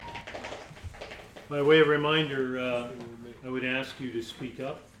By way of reminder, I would ask you to speak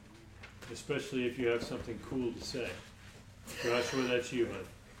up, especially if you have something cool to say. Joshua, that's you, bud.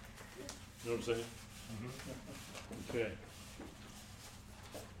 You know what I'm saying? Okay.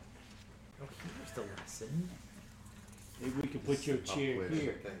 Oh, here's the lesson. Maybe we could put your chair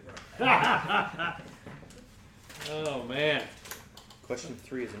here. Oh, man. Question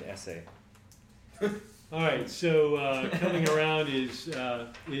 3 is an essay. All right, so coming around is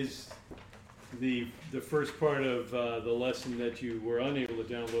the first part of the lesson that you were unable to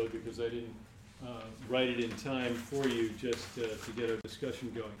download because I didn't write it in time for you just to get our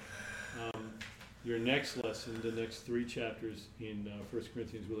discussion going. Your next lesson, the next 3 chapters in 1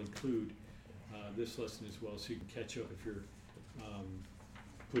 Corinthians will include this lesson as well, so you can catch up if you're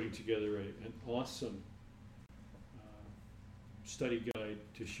putting together an awesome study guide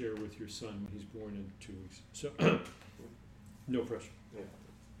to share with your son when he's born in 2 weeks. So, no pressure. Yeah.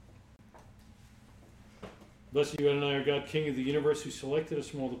 Blessed are you, Adonai, our God, King of the universe, who selected us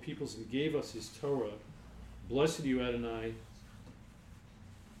from all the peoples and gave us his Torah. Blessed are you, Adonai,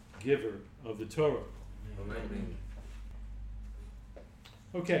 giver of the Torah. Amen.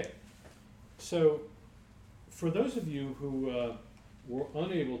 Okay, so for those of you who were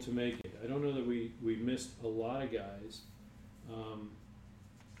unable to make it, I don't know that we missed a lot of guys,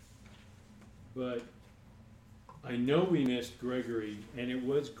 but I know we missed Gregory, and it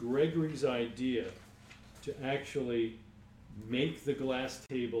was Gregory's idea to actually make the glass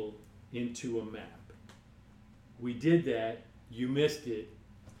table into a map. We did that. You missed it.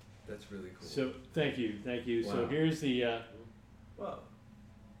 That's really cool. So thank you. Wow. So here's the. Wow.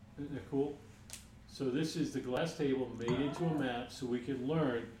 Isn't that cool? So this is the glass table made into a map, so we could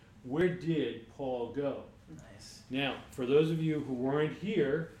learn where did Paul go. Nice. Now, for those of you who weren't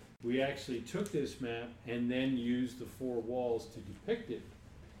here, we actually took this map and then used the 4 walls to depict it,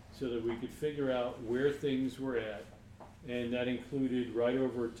 so that we could figure out where things were at, and that included right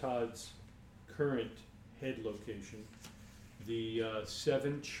over Todd's current head location, the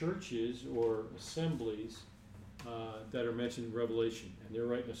 7 churches or assemblies that are mentioned in Revelation, and they're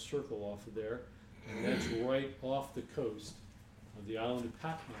right in a circle off of there, and that's right off the coast of the island of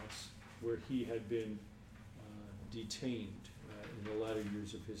Patmos, where he had been detained in the latter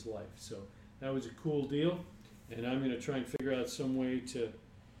years of his life. So that was a cool deal, and I'm going to try and figure out some way to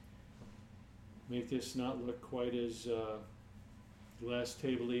make this not look quite as glass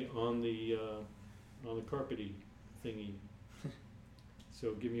tabley on the carpety thingy.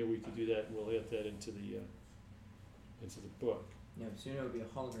 So give me a week to do that, and we'll add that into the book. Yeah, soon it'll be a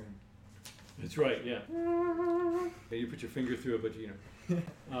hologram. That's right, yeah. Yeah, you put your finger through it, but you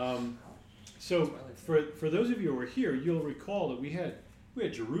know. So for those of you who were here, you'll recall that we had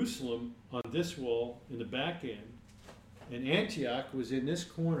Jerusalem on this wall in the back end, and Antioch was in this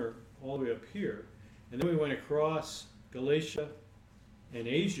corner all the way up here, and then we went across Galatia and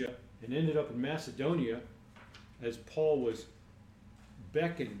Asia and ended up in Macedonia as Paul was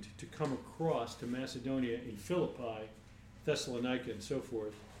beckoned to come across to Macedonia in Philippi, Thessalonica, and so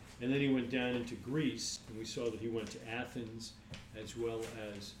forth. And then he went down into Greece, and we saw that he went to Athens as well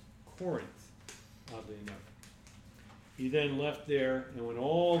as Corinth, oddly enough. He then left there and went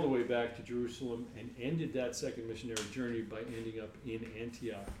all the way back to Jerusalem and ended that second missionary journey by ending up in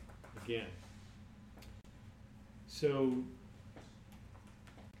Antioch again. So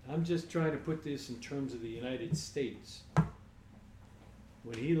I'm just trying to put this in terms of the United States.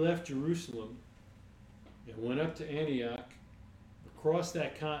 When he left Jerusalem and went up to Antioch, across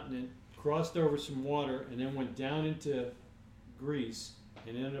that continent, crossed over some water, and then went down into Greece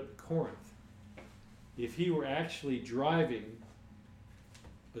and ended up at Corinth. If he were actually driving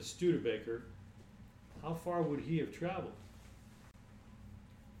a Studebaker, how far would he have traveled?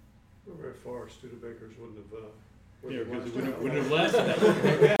 Not very far. Studebakers wouldn't have. Yeah, because it wouldn't have lasted that long.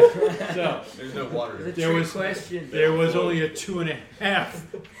 So There's no water It's a there. trick question. there was only a 2.5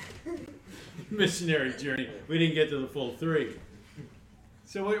 missionary journey. We didn't get to the full 3.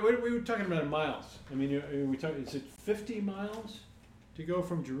 So what we were talking about in miles. I mean, is it 50 miles to go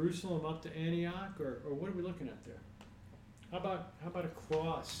from Jerusalem up to Antioch, or what are we looking at there? How about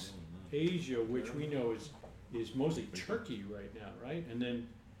across Asia, which we know is mostly Turkey right now, right? And then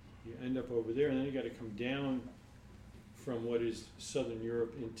you end up over there, and then you got to come down from what is southern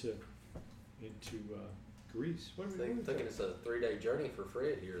Europe into Greece. What are we doing? Thinking it's a 3-day journey for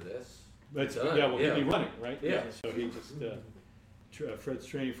Fred here. This. But Done. yeah, well, Yeah. he'd be running, right? Yeah. So he just Fred's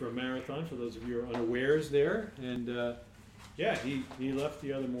training for a marathon. For those of you who are unawares, there, and yeah, he left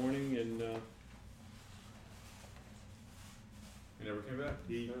the other morning, and He never came back.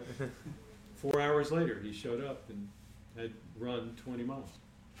 he 4 hours later he showed up and had run 20 miles.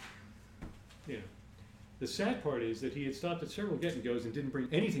 Yeah, the sad part is that he had stopped at several get-and-goes and didn't bring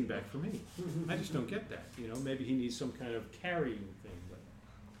anything back for me. I just don't get that, you know, maybe he needs some kind of carrying thing, but.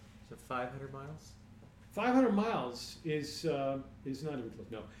 So 500 miles? 500 miles is not even close,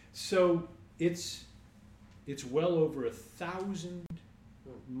 no. So it's well over 1,000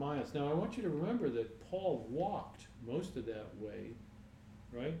 miles. Now, I want you to remember that Paul walked most of that way,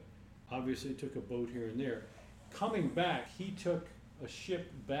 right? Obviously, took a boat here and there. Coming back, he took a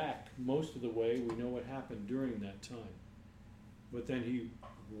ship back most of the way. We know what happened during that time. But then he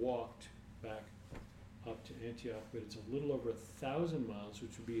walked back up to Antioch, but it's a little over 1,000 miles,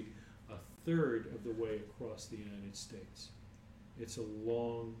 which would be a third of the way across the United States. It's a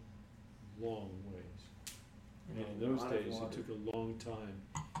long, long ways. And in those days, it took a long time,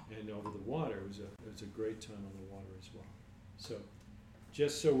 and over the water, it was a great time on the water as well. So,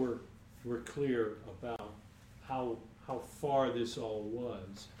 just so we're clear about how far this all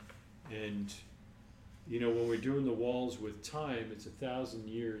was, and you know, when we're doing the walls with time, it's 1,000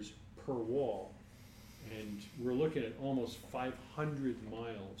 years per wall, and we're looking at almost 500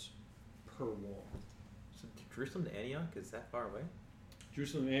 miles per wall. So Jerusalem to Antioch, is that far away?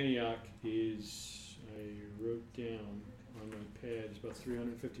 Jerusalem to Antioch is, I wrote down on my pad, it's about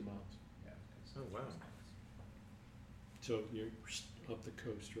 350 miles. Oh, wow. So you're up the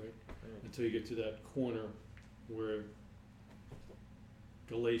coast, right? Until you get to that corner where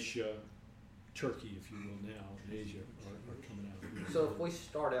Galatia, Turkey, if you will now, and Asia are coming out. So if we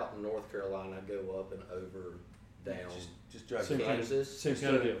start out in North Carolina, go up and over, down, Just drive Same to kind of- Kansas, Same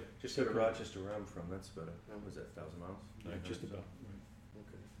kind of deal. Just go to Rochester where I'm from. That's about what was that, 1,000 miles? Yeah, just about, right.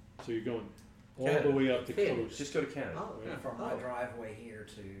 okay. So you're going all Canada. the way up the Canada. coast. Just go to Canada. Oh, Yeah. From my Oh. driveway here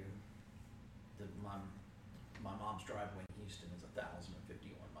to my mom's driveway in Houston is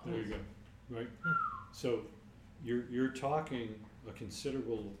 1,051 miles. There you go, right? So you're talking a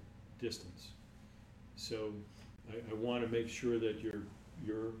considerable distance. So I want to make sure that you're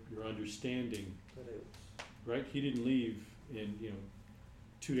understanding, But it was- right? He didn't leave and,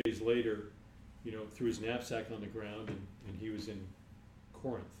 2 days later, threw his knapsack on the ground and he was in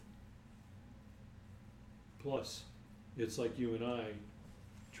Corinth. Plus, it's like you and I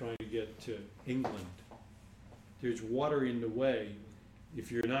trying to get to England. There's water in the way.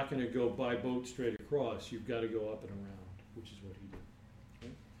 If you're not going to go by boat straight across, you've got to go up and around, which is what he did.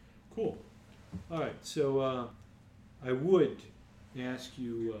 Okay? Cool. All right, so I would ask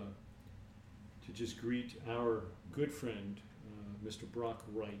you to just greet our good friend, Mr. Brock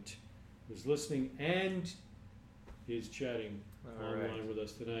Wright, who's listening and is chatting All online right. with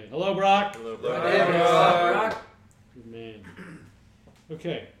us tonight. Hello, Brock. Hello, Brock. Brock. Hey, Brock. Good man.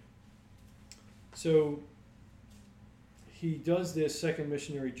 Okay. So he does this second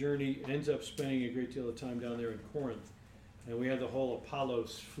missionary journey, ends up spending a great deal of time down there in Corinth. And we had the whole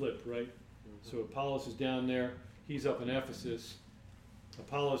Apollos flip, right? So Apollos is down there, he's up in Ephesus.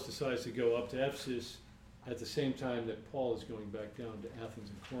 Apollos decides to go up to Ephesus at the same time that Paul is going back down to Athens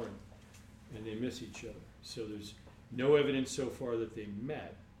and Corinth. And they miss each other. So there's no evidence so far that they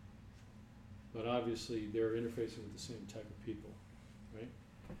met. But obviously they're interfacing with the same type of people, right?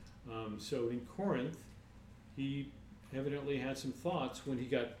 So in Corinth, he evidently had some thoughts when he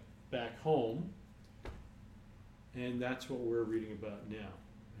got back home, and that's what we're reading about now.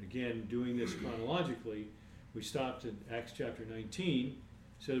 Again, doing this chronologically, we stopped at Acts chapter 19,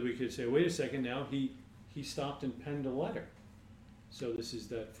 so that we could say, wait a second, now he stopped and penned a letter. So this is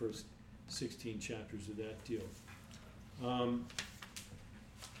that first 16 chapters of that deal.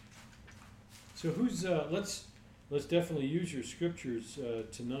 So who's let's definitely use your scriptures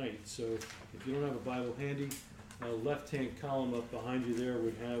tonight. So if you don't have a Bible handy, left-hand column up behind you there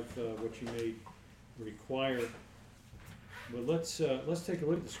would have what you may require. But let's take a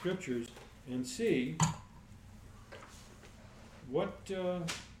look at the scriptures and see what's the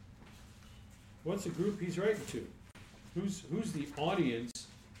group he's writing to. Who's the audience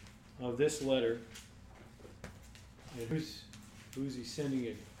of this letter, and who's he sending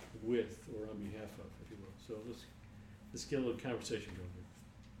it with or on behalf of, if you will. So let's get a little conversation going here.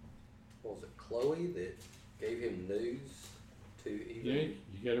 Was it Chloe that gave him news to even? Yeah, you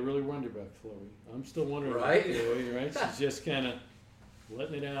got to really wonder about Chloe. I'm still wondering Right? about Chloe, right? She's just kind of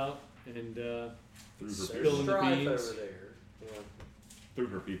letting it out and Through There's her Spilling the strife beans. over there. Yeah. Through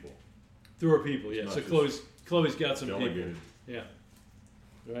her people. through her people. Yeah, Not so just Chloe's got some Delegated. people.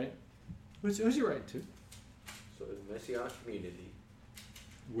 Yeah, right. Who's he writing to? So it's Messianic community,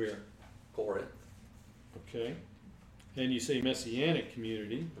 Where? Corinth. Okay. And you say Messianic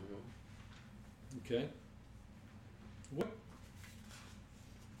community. Mm-hmm. Okay. What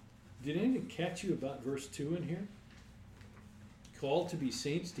did anything catch you about verse 2 in here? called to be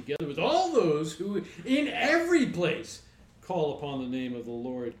saints together with all those who in every place call upon the name of the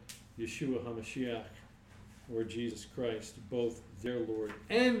Lord Yeshua HaMashiach, or Jesus Christ, both their Lord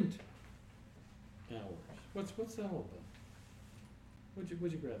and ours. What's that all about? What'd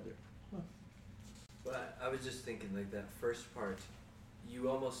you grab there? Huh. But I was just thinking, like, that first part, you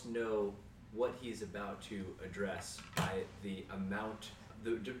almost know what he's about to address by the amount,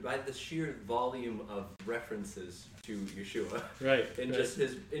 by the sheer volume of references to Yeshua. Right. In right. just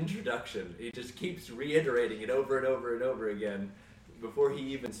his introduction, he just keeps reiterating it over and over and over again before he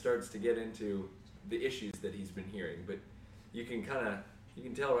even starts to get into the issues that he's been hearing. But you can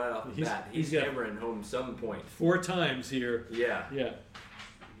tell right off the bat, he's got hammering home some point. 4 times here. Yeah. Yeah.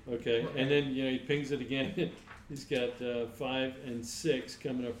 Okay. And then he pings it again. He's got 5 and 6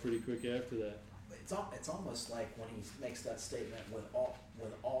 coming up pretty quick after that. It's almost like when he makes that statement with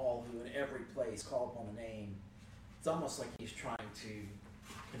all who in every place call upon the name. It's almost like he's trying to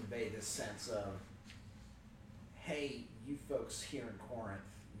convey this sense of, hey, you folks here in Corinth,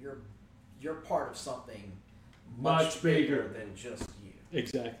 you're part of something much bigger than just you.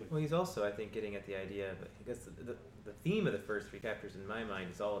 Exactly. Well, he's also, I think, getting at the idea of, I guess the theme of the first 3 chapters in my mind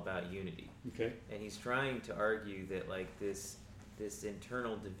is all about unity. Okay. And he's trying to argue that, like, this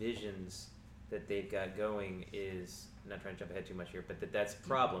internal divisions that they've got going is, I'm not trying to jump ahead too much here, but that's a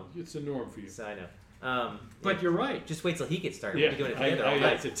problem. It's a norm for you. So I know. But you're right. Just wait till he gets started. Yeah, We'll be doing it together all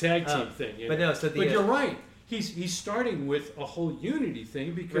night. it's a tag team thing. But no, so but you're right. He's starting with a whole unity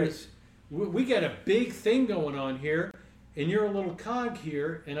thing because we got a big thing going on here, and you're a little cog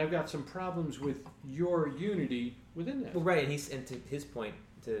here, and I've got some problems with your unity within that. Well, right, and to his point,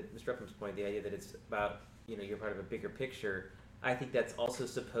 to Mr. Upham's point, the idea that it's about, you're part of a bigger picture, I think that's also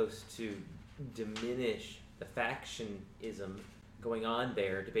supposed to diminish the factionism going on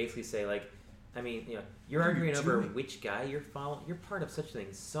there, to basically say, like, I mean, you're arguing over which guy you're following. You're part of such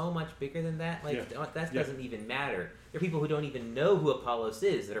things so much bigger than that. Like, that doesn't even matter. There are people who don't even know who Apollos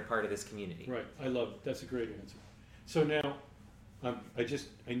is that are part of this community. Right. I love it. That's a great answer. So now, I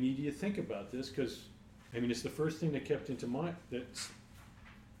need you to think about this because, it's the first thing that that's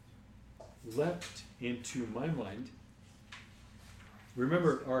leapt into my mind.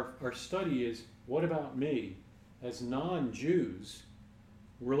 Remember, our study is, what about me? As non-Jews,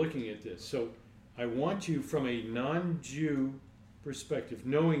 we're looking at this. So I want you, from a non-Jew perspective,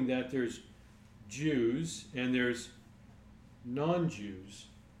 knowing that there's Jews and there's non-Jews,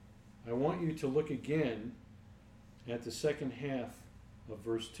 I want you to look again at the second half of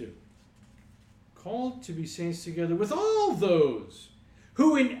verse 2. Called to be saints together with all those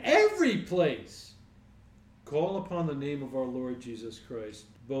who in every place call upon the name of our Lord Jesus Christ,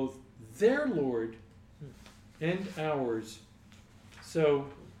 both their Lord and ours. So,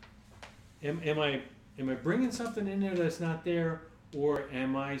 am I bringing something in there that's not there, or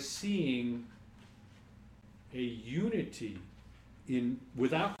am I seeing a unity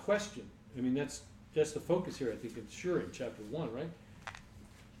without question? That's the focus here. I think it's sure in chapter 1, right?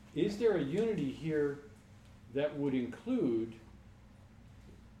 Is there a unity here that would include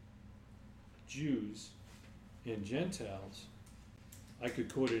Jews and Gentiles? I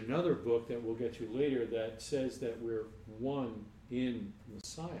could quote another book that we'll get to later that says that we're one in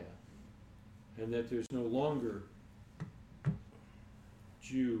Messiah, and that there's no longer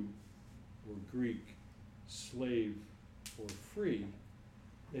Jew or Greek, slave or free.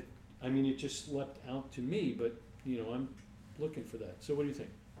 It just leapt out to me, but I'm looking for that. So what do you think?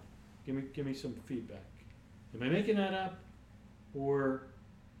 Give me some feedback. Am I making that up, or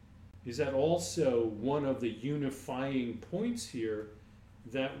is that also one of the unifying points here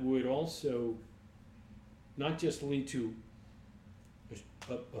that would also not just lead to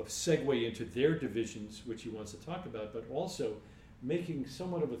a segue into their divisions, which he wants to talk about, but also making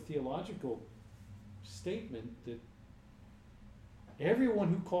somewhat of a theological statement that everyone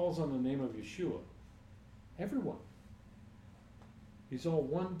who calls on the name of Yeshua, everyone, is all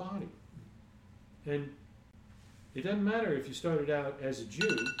one body. And it doesn't matter if you started out as a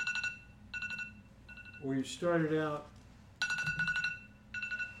Jew or you started out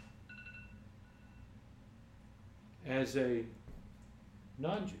as a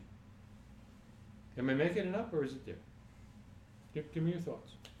non-Jew. Am I making it up, or is it there? Give me your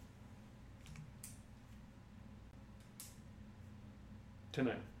thoughts.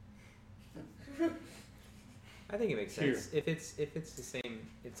 Tonight. I think it makes Here. sense. If it's the same,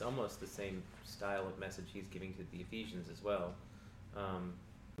 it's almost the same style of message he's giving to the Ephesians as well,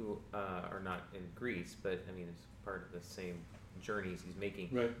 who are not in Greece, but it's part of the same journeys he's making.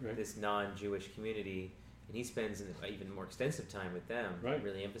 Right. This non-Jewish community, and he spends an even more extensive time with them, Right.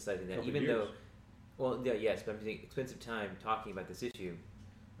 really emphasizing that. Couple Even years. though Well, yeah, yes, but I'm saying expensive time talking about this issue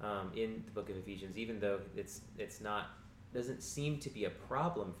in the book of Ephesians, even though it's not doesn't seem to be a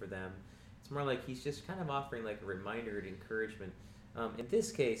problem for them. It's more like he's just kind of offering like a reminder and encouragement. In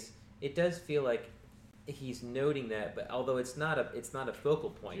this case, it does feel like he's noting that, but although it's not a focal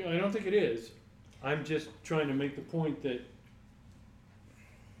point. Yeah, I don't think it is. I'm just trying to make the point that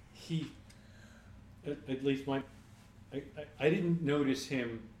he, at least I didn't notice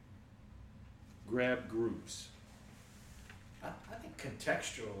him grab groups. I think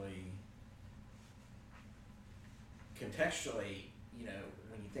contextually, you know,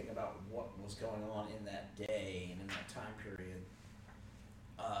 when you think about what was going on in that day and in that time period,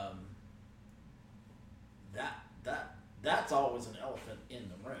 that's always an elephant in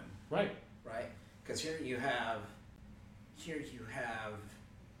the room, Right. right? Because here you have,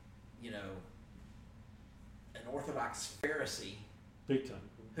 you know, an Orthodox Pharisee Big time.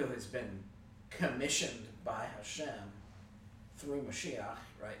 who has been commissioned by Hashem through Mashiach,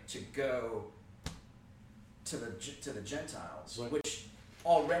 right, to go to the Gentiles, Right. which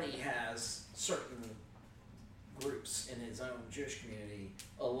already has certain groups in his own Jewish community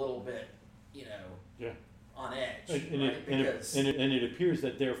a little bit, you know, Yeah. on edge, And right? it appears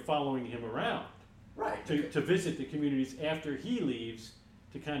that they're following him around Right, to visit the communities after he leaves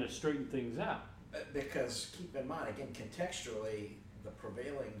to kind of straighten things out. because keep in mind, again, contextually, the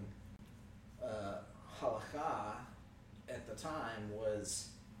prevailing halakha at the time was,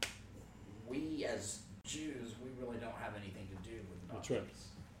 we as Jews, we really don't have anything to do with That's non-Jews.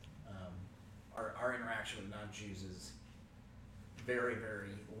 right. Our interaction with non-Jews is very, very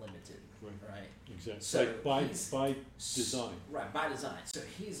limited, Right. right? Exactly. So Like by he's- design. Right, by design. So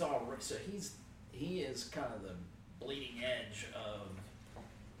he is kind of the bleeding edge of,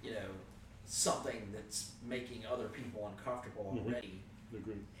 you know, something that's making other people uncomfortable Mhm. already.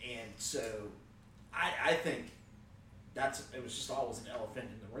 Agreed. And so I think it was just always an elephant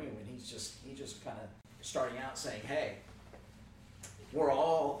in the room, and he just kind of starting out saying, hey, we're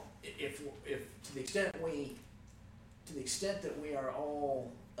all, if to the extent that we are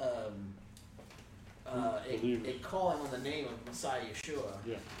all Believers. a calling on the name of Messiah Yeshua,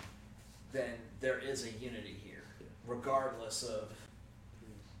 Yeah. then there is a unity here, regardless of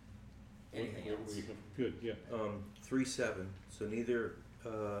anything else. Good. Yeah. 3:7. So neither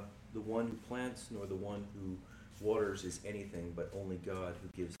the one who plants nor the one who waters is anything, but only God who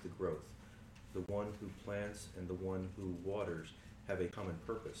gives the growth. The one who plants and the one who waters have a common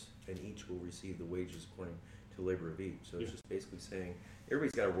purpose, and each will receive the wages according to labor of each. So it's Yeah. just basically saying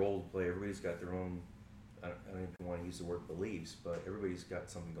everybody's got a role to play. Everybody's got their own. I don't even want to use the word beliefs, but everybody's got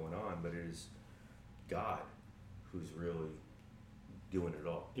something going on. But it is God who's really doing it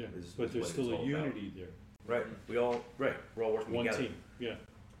all. Yeah. is But what there's it's still a all about. unity there. Right. We're all working One together. team. Yeah.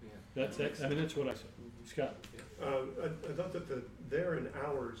 Yeah. That's what I said. Scott. I thought that the there and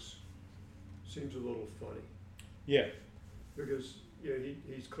ours seems a little funny, Yeah. because, you know,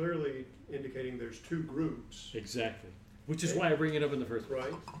 he's clearly indicating there's two groups, Exactly. Which is why I bring it up in the first place.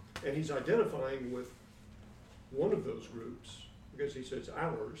 right? And he's identifying with one of those groups, because he says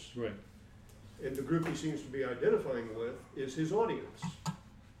ours, Right. and the group he seems to be identifying with is his audience,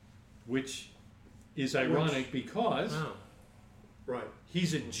 Which is ironic because Oh. right?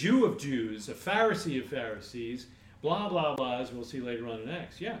 he's a Jew of Jews, a Pharisee of Pharisees, blah, blah, blah, as we'll see later on in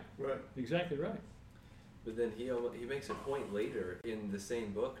Acts. Yeah, Right. exactly right. But then he makes a point later in the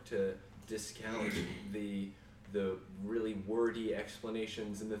same book to discount the really wordy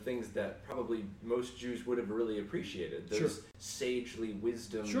explanations and the things that probably most Jews would have really appreciated, those Sure. sagely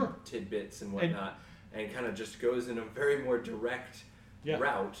wisdom Sure. tidbits and whatnot, and kind of just goes in a very more direct Yeah.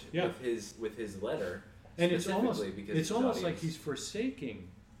 route Yeah. with his letter. And it's almost specifically because it's his almost like audience- he's forsaking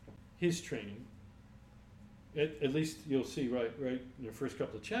his training. At least you'll see right in the first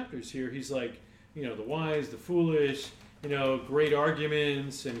couple of chapters here. He's like, you know, the wise, the foolish, you know, great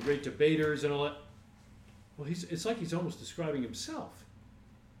arguments and great debaters and all that. Well, it's like he's almost describing himself.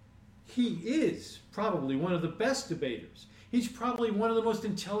 He is probably one of the best debaters. He's probably one of the most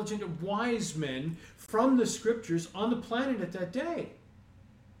intelligent and wise men from the scriptures on the planet at that day.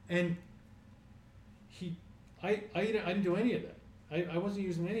 And I didn't do any of that. I wasn't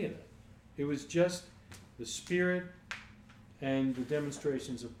using any of that. It was just the Spirit and the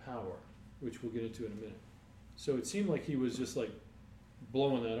demonstrations of power, which we'll get into in a minute. So it seemed like he was just like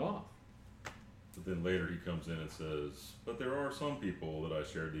blowing that off. But then later he comes in and says, but there are some people that I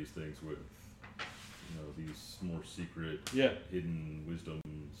shared these things with. You know, these more secret, Yeah, hidden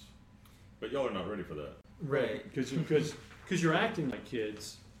wisdoms. But y'all are not ready for that. Right. because you're acting like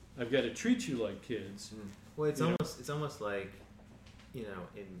kids. I've got to treat you like kids. Well, it's You know? almost like you know,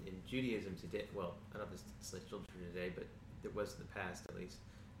 in Judaism today, well, I don't know if it's still true today, but there was in the past at least,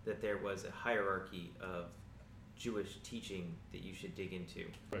 that there was a hierarchy of Jewish teaching that you should dig into.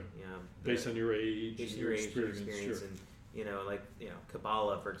 Right. You know, Based on your age, based on your your age, your experience, experience, sure. and you know, like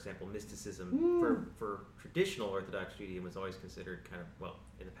Kabbalah, for example, mysticism for traditional Orthodox Judaism was always considered kind of, well,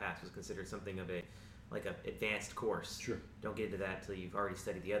 in the past was considered something of a advanced course. Sure. Don't get into that until you've already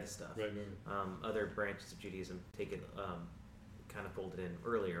studied the other stuff. Right. Other branches of Judaism take it kind of folded in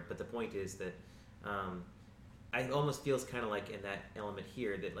earlier, but the point is that I almost feels kind of like in that element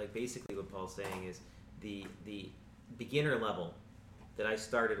here that like basically what Paul's saying is the beginner level that I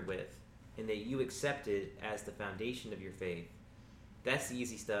started with and that you accepted as the foundation of your faith, that's the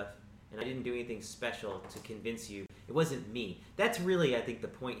easy stuff, and I didn't do anything special to convince you. It wasn't me. That's really, I think, the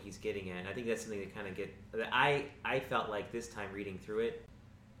point he's getting at. I think that's something that I felt like this time reading through it,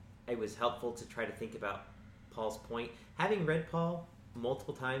 it was helpful to try to think about Paul's point. Having read Paul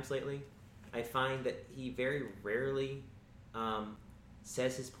multiple times lately, I find that he very rarely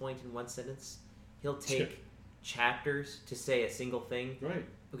says his point in one sentence. He'll take chapters to say a single thing. Right.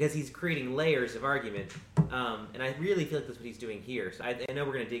 Because he's creating layers of argument, and I really feel like that's what he's doing here. So I know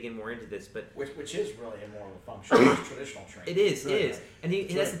we're going to dig in more into this, but Which is really a more of a function of traditional training. it is, Right. it is, and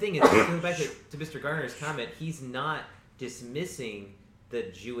that's the thing. Is to go back to Mr. Garner's comment, he's not dismissing the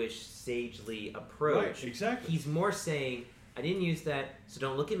Jewish sagely approach. Right, exactly. He's more saying, I didn't use that, so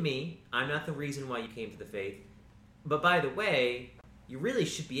don't look at me. I'm not the reason why you came to the faith. But by the way, you really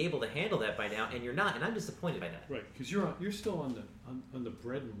should be able to handle that by now, and you're not, and I'm disappointed by that. Right, because you're still on the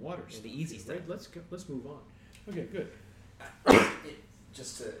bread and water stuff. the easy here, stuff. Right? Let's move on. Okay, good.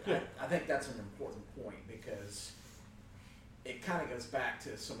 I think that's an important point because it kind of goes back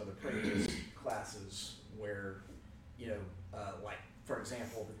to some of the previous classes where, like for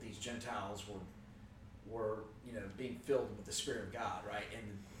example, that these Gentiles were being filled with the Spirit of God, right?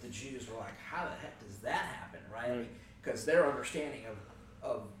 And the Jews were like, how the heck does that happen, right? Right. Because their understanding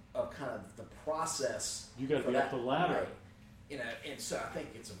of kind of the process. You got to for be up that, the ladder. right? And so I think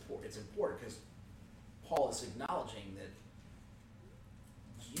it's important because Paul is acknowledging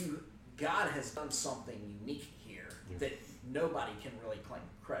that God has done something unique here that nobody can really claim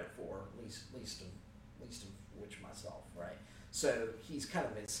credit for, least of which myself, right? So it's kind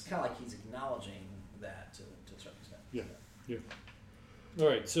of like he's acknowledging that to a certain extent. Yeah. Yeah. All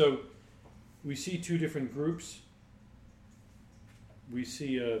right, so we see two different groups. We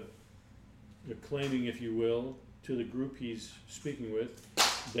see a claiming, if you will, to the group he's speaking with,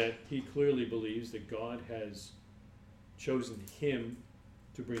 that he clearly believes that God has chosen him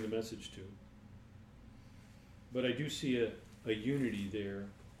to bring the message to. But I do see a unity there.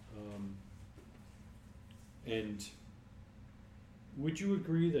 And would you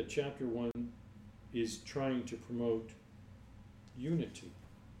agree that chapter 1 is trying to promote unity?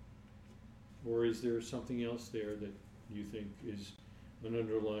 Or is there something else there that you think is an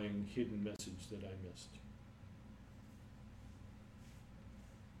underlying hidden message that I missed?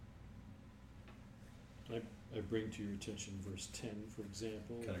 I bring to your attention verse 10, for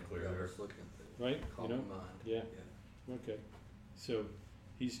example. Kind of clear I there. was looking at the Right? common mind. Yeah. Okay. So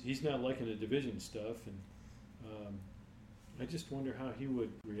he's not liking the division stuff, and I just wonder how he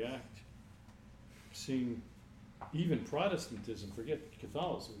would react seeing even Protestantism, forget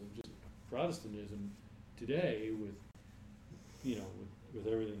Catholicism, just Protestantism today with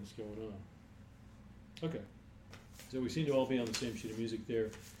everything that's going on. Okay. So we seem to all be on the same sheet of music there.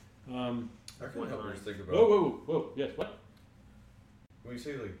 I couldn't help but just think about Whoa, yes, what? when you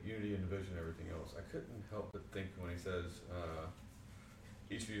say like unity and division and everything else. I couldn't help but think when he says,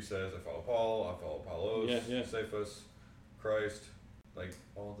 each of you says, I follow Paul, I follow Apollos, Yeah. Cephas, Christ, like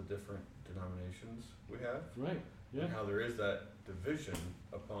all the different denominations we have, Right, yeah, and how there is that division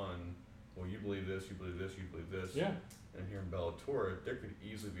upon, well, you believe this, you believe this, you believe this. yeah, And here in Bellator, there could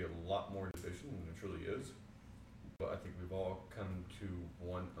easily be a lot more division than there truly is. But I think we've all come to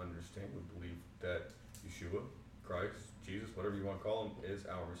one understanding. We believe that Yeshua, Christ, Jesus, whatever you want to call him, is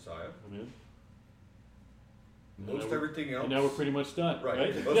our Messiah. Amen. Most we're- everything else. And now we're pretty much done, Right.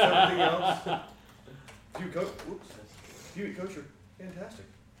 right? Most everything else. If you eat kosher, fantastic,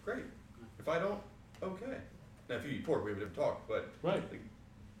 great. If I don't, okay. Now, if you eat pork, we have a different talk. But Right,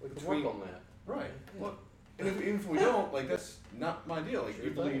 We can Between- work on that. right, well, and even if we don't, like that's not my deal. Like Sure we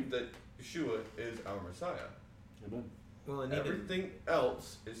thing. believe that Yeshua is our Messiah. amen. Well, and even Everything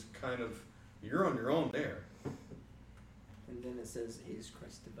else is kind of you're on your own there. And then it says, is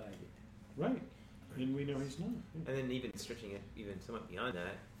Christ divided? Right, and we know he's not. Yeah. And then even stretching it even somewhat beyond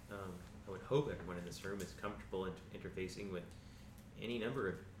that, I would hope everyone in this room is comfortable interfacing with any number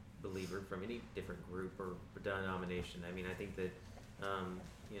of believer from any different group or denomination. I mean, I think that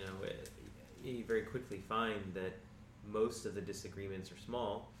you very quickly find that most of the disagreements are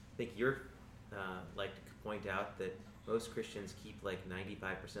small. I think you're like to point out that most Christians keep like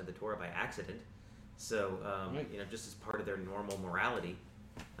 95% of the Torah by accident. So, Right. just as part of their normal morality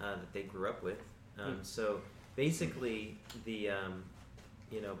that they grew up with. Yeah. So basically, the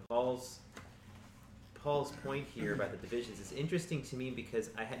Paul's point here about the divisions is interesting to me because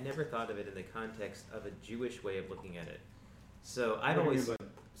I had never thought of it in the context of a Jewish way of looking at it. So I've What do you always mean by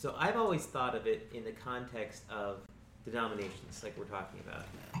I've always thought of it in the context of denominations, like we're talking about.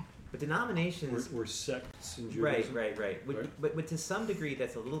 But denominations, Or sects in right. Judaism? Right. Right. But to some degree,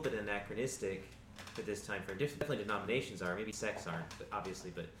 that's a little bit anachronistic for this time frame. Definitely denominations are. Maybe sects aren't, but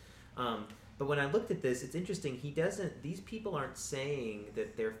obviously. But when I looked at this, it's interesting. These people aren't saying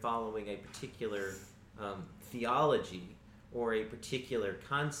that they're following a particular theology or a particular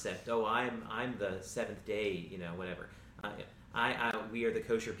concept. Oh, I'm the seventh day, whatever. We are the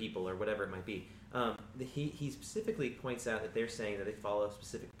kosher people, or whatever it might be. He specifically points out that they're saying that they follow a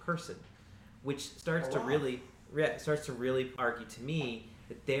specific person, which starts to really argue to me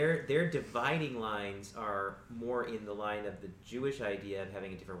that their dividing lines are more in the line of the Jewish idea of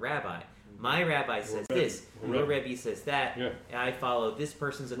having a different rabbi. My rabbi says this, your Rebbe says that. Yeah. I follow this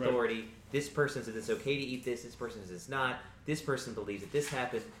person's authority. This person says it's okay to eat this. This person says it's not. This person believes that this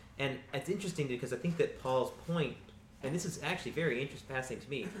happened. And it's interesting because I think that Paul's point, and this is actually very fascinating to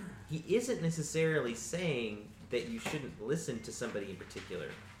me, he isn't necessarily saying that you shouldn't listen to somebody in particular.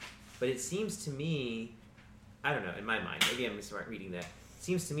 But it seems to me, I don't know, in my mind, maybe I'm smart reading that, it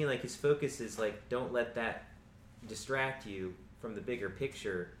seems to me like his focus is like, don't let that distract you from the bigger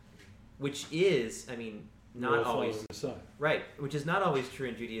picture, which is, not We'll follow always the Messiah. right, which is not always true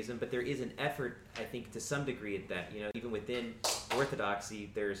in Judaism, but there is an effort, I think, to some degree at that. Even within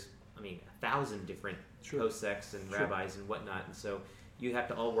Orthodoxy, there's, 1,000 different Sure. post-sects and Sure. rabbis and whatnot, and so you have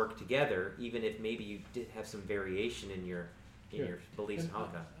to all work together, even if maybe you did have some variation in your Yeah. beliefs in And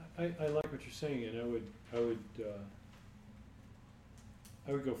Hanukkah. I like what you're saying, and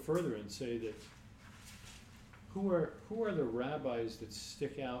I would go further and say that who are the rabbis that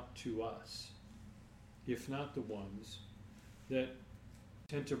stick out to us, if not the ones that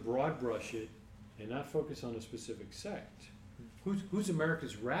tend to broad brush it and not focus on a specific sect? Who's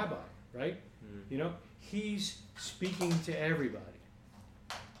America's rabbi, right? Mm. He's speaking to everybody.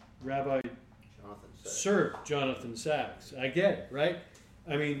 Rabbi Jonathan said. Sir Jonathan Sachs. I get it, right?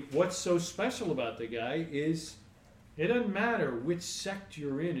 What's so special about the guy is it doesn't matter which sect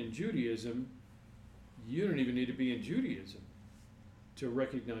you're in Judaism. You don't even need to be in Judaism to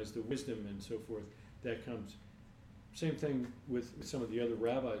recognize the wisdom and so forth that comes. Same thing with some of the other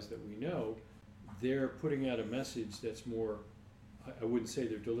rabbis that we know. They're putting out a message that's more, I wouldn't say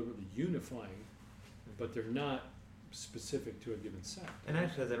they're deliberately unifying, but they're not specific to a given sect. And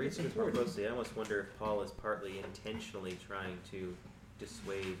actually, as I read It's through this more important. closely, I almost wonder if Paul is partly intentionally trying to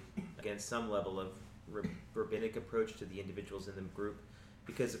dissuade against some level of rabbinic approach to the individuals in the group,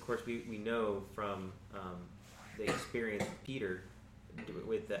 because of course we know from the experience of Peter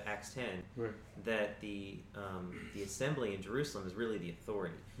with the Acts 10 Right. that the assembly in Jerusalem is really the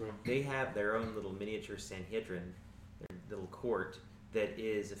authority. Right. They have their own little miniature Sanhedrin, their little court that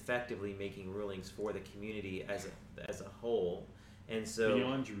is effectively making rulings for the community as a whole, and so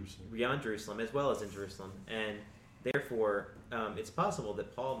Beyond Jerusalem. as well as in Jerusalem, and therefore it's possible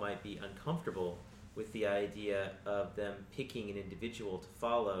that Paul might be uncomfortable with the idea of them picking an individual to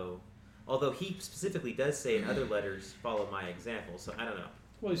follow, although he specifically does say in other letters, follow my example, so I don't know.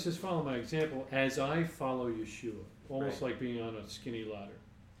 Well, he says, follow my example as I follow Yeshua. Almost Right. like being on a skinny ladder.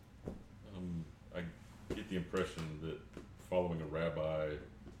 I get the impression that following a rabbi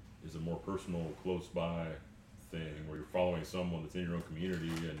is a more personal, close by thing, where you're following someone that's in your own community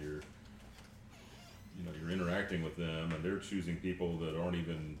and you're interacting with them, and they're choosing people that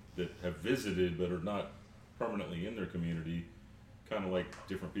have visited but are not permanently in their community. Kind of like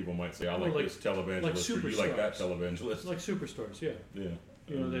different people might say, I Well, like this televangelist, like or you like that superstars. televangelist. Like superstars, yeah. Yeah.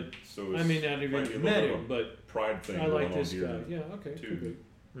 That so I it's may not might be a even little met bit of him, a but pride thing I going like on this here. guy. Yeah, okay, too. could be.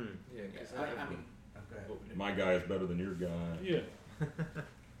 Yeah, 'cause go ahead. My guy is better than your guy. Yeah.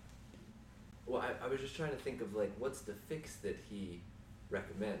 Well, I was just trying to think of like what's the fix that he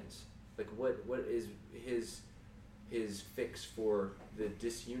recommends? Like what is his fix for the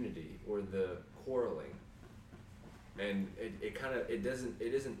disunity or the quarreling? And it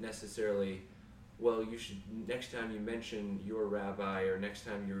isn't necessarily, well, you should, next time you mention your rabbi or next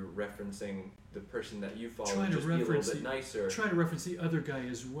time you're referencing the person that you follow, Try to just be a little reference bit nicer. Try to reference the other guy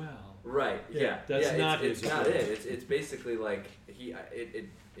as well. Right. Yeah. That's yeah, not it's his not approach. it. It's basically like he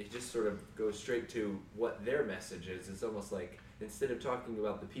just sort of goes straight to what their message is. It's almost like instead of talking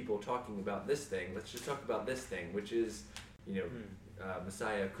about the people talking about this thing, let's just talk about this thing, which is,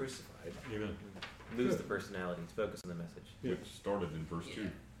 Messiah crucified. Amen. Lose the personalities, focus on the message. Yeah. Which started in verse 2.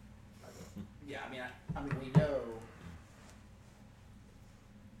 Yeah, I mean, we know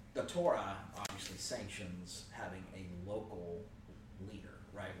the Torah obviously sanctions having a local leader,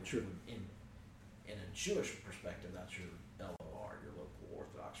 right? Which Sure. would, in a Jewish perspective, that's your LOR, your local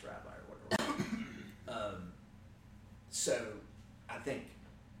Orthodox rabbi or whatever. So I think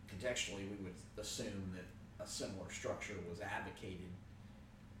contextually we would assume that a similar structure was advocated,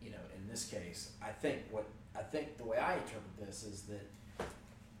 in this case. I think the way I interpret this is that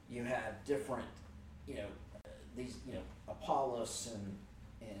you have different, these, Apollos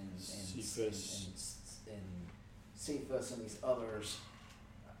and Cephas. and Cephas and these others.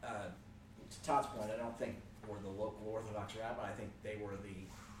 To Todd's point, I don't think were the local Orthodox rabbi. I think they were the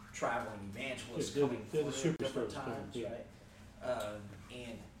traveling evangelists Yeah, coming they're the through at different superstars coming, times, yeah. right?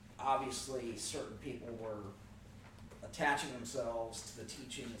 And obviously, certain people were attaching themselves to the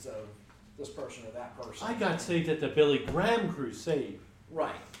teachings of this person or that person. I got saved at the Billy Graham crusade.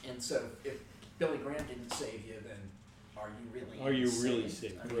 Right, and so if Billy Graham didn't save you, then are you really? Are you saved? really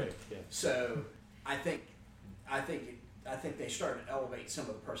saved? Okay. Right, yeah. So I think they started to elevate some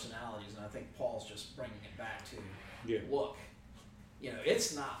of the personalities, and I think Paul's just bringing it back to Yeah. look,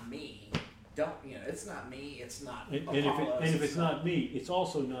 it's not me. It's not me. It's not And Apollos. if it's not me, it's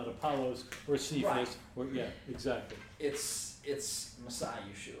also not Apollos or Cephas, Right. or, yeah, exactly. It's Messiah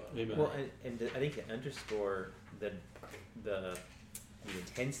Yeshua. Amen. Well, and I think to underscore the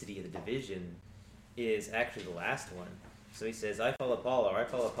intensity of the division is actually the last one. So he says, I follow Paul, or I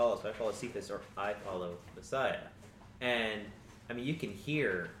follow Apollos, or I follow Cephas, or I follow Messiah. And, I mean, you can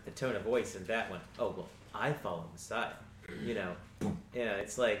hear the tone of voice in that one. Oh, well, I follow Messiah.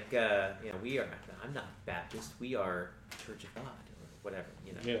 It's like, I'm not Baptist, we are Church of God, or whatever,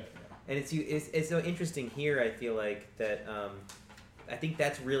 Yeah. And it's so interesting here, I feel like, that I think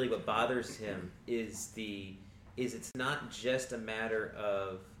that's really what bothers him is it's not just a matter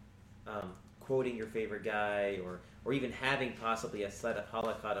of quoting your favorite guy or even having possibly a set of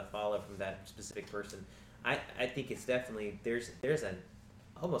halakha to follow from that specific person. I think it's definitely there's an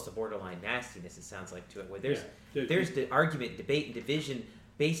almost a borderline nastiness, it sounds like, to it, where there's the argument, debate, and division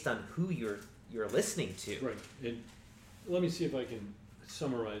based on who you're listening to. Right, and let me see if I can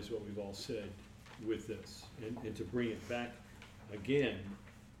summarize what we've all said with this, and to bring it back again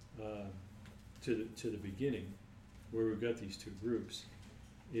to the beginning, where we've got these two groups,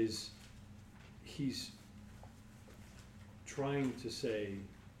 is he's trying to say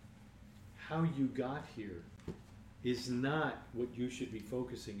how you got here is not what you should be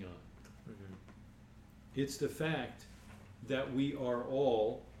focusing on. Mhm. It's the fact that we are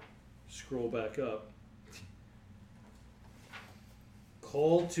all, scroll back up,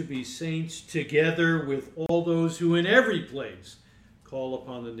 called to be saints together with all those who in every place call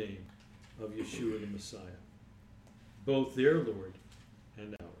upon the name of Yeshua the Messiah, both their Lord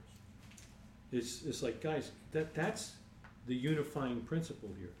and ours. It's like, guys, that's the unifying principle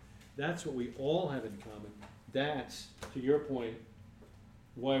here. That's what we all have in common. That's, to your point,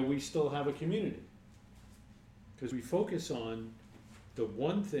 why we still have a community. Because we focus on the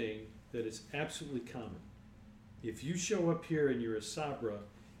one thing that is absolutely common. If you show up here and you're a Sabra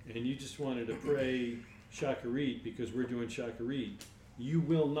and you just wanted to pray Shacharit because we're doing Shacharit, you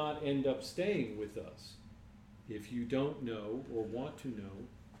will not end up staying with us if you don't know or want to know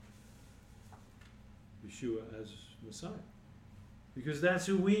Yeshua as Messiah. Because that's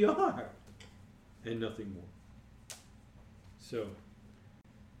who we are and nothing more. So,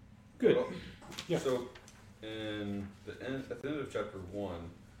 good. Well, Yeah. So, at the end of chapter 1,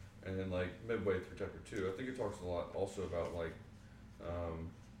 and then like midway through chapter 2, I think it talks a lot also about like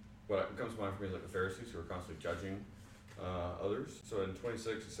what comes to mind for me is like the Pharisees who are constantly judging others. So in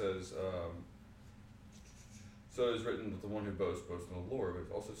 26 it says, so it is written that the one who boasts in the Lord, but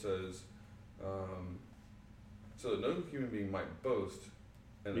it also says, so that no human being might boast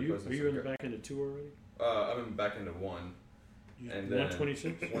in the presence Are you of in the God. back end of 2 already? I'm in back into 1. And then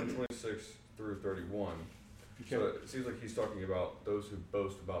 126? 126 through 31. Okay. So it seems like he's talking about those who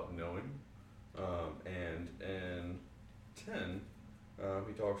boast about knowing. And in 10,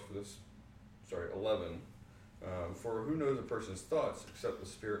 he talks for this, 11. For who knows a person's thoughts except the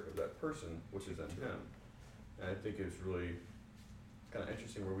spirit of that person, which is in him. And I think it's really kind of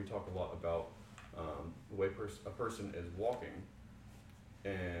interesting where we talk a lot about the way a person is walking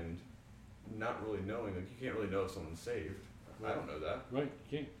and not really knowing. Like, you can't really know if someone's saved. I don't know that. Right,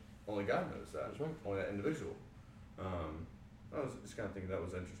 you can't. Only God knows that. That's right. Only that individual. I was just kind of thinking that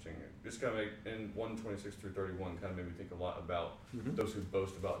was interesting. Just kind of in 126 through 31 kind of made me think a lot about Mhm. those who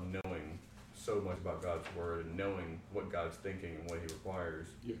boast about knowing so much about God's word and knowing what God's thinking and what He requires,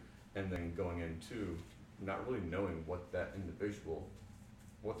 Yeah. and then going into not really knowing what that individual,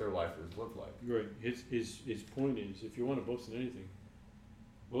 what their life has lived like. Right, his point is, if you wanna boast in anything,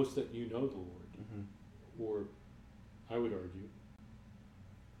 boast that you know the Lord, Mm-hmm. or I would argue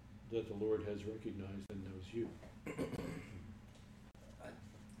that the Lord has recognized and knows you.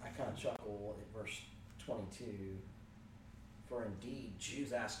 I kind of chuckle at verse 22. For indeed,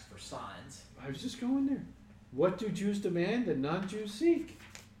 Jews asked for signs. I was just going there. What do Jews demand and non-Jews seek?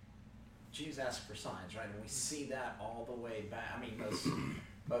 Jews ask for signs, right? And we see that all the way back. I mean,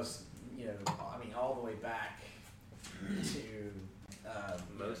 most, all the way back to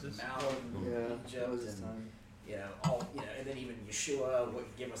Moses? Mountain, Egypt, Moses' and time. and then even Yeshua would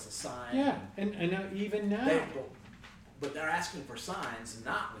give us a sign. Yeah, and even now. But they're asking for signs,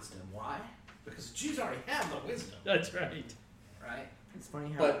 not wisdom. Why? Because Jews already have the wisdom, That's right. right? It's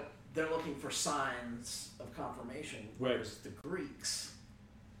funny how But they're looking for signs of confirmation, whereas the Greeks,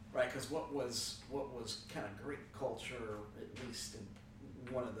 right? Because what was kind of Greek culture, at least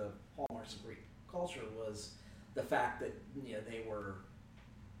in one of the hallmarks of Greek culture, was the fact that they were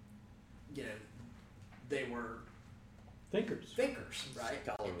Thinkers. thinkers, right?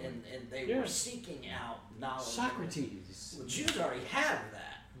 Scholarly. And they Yeah. were seeking out knowledge. Socrates. Well, Jews already have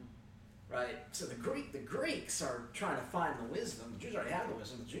that, right? So the Greeks are trying to find the wisdom. The Jews already have the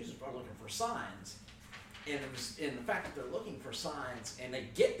wisdom. The Jews are probably looking for signs, and the fact that they're looking for signs and they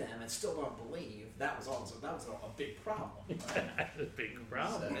get them and still don't believe, that was a big problem. Right? That's a big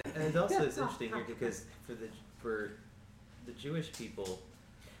problem. And it also is interesting here because for the Jewish people,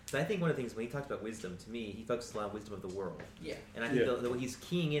 so I think one of the things when he talked about wisdom, to me, he focused a lot on wisdom of the world, Yeah, and I think Yeah. what he's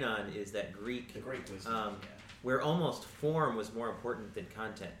keying in on is that Greek, the Greek wisdom. Um, where almost form was more important than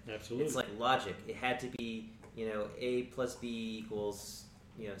content. Absolutely. It's like logic. It had to be, A plus B equals,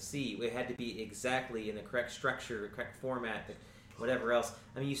 C. It had to be exactly in the correct structure, correct format, whatever else.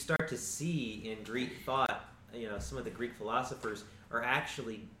 I mean, you start to see in Greek thought, some of the Greek philosophers are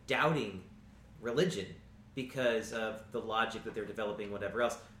actually doubting religion because of the logic that they're developing, whatever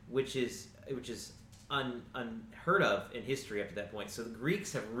else, which is unheard of in history up to that point. So the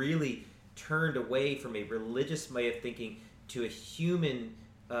Greeks have really turned away from a religious way of thinking to a human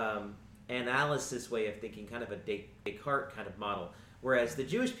analysis way of thinking, kind of a Descartes kind of model. Whereas the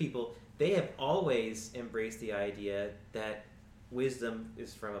Jewish people, they have always embraced the idea that wisdom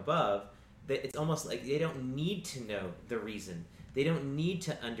is from above, that it's almost like they don't need to know the reason. They don't need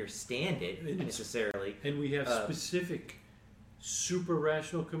to understand it necessarily. And we have specific super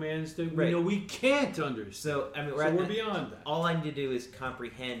rational commands that we Right. know we can't understand. So, I mean, We're beyond that. all I need to do is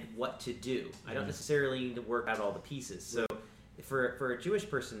comprehend what to do. I don't necessarily need to work out all the pieces. So, for a Jewish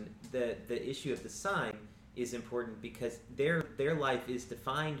person, the issue of the sign is important because their life is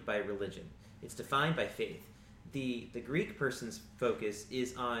defined by religion. It's defined by faith. The Greek person's focus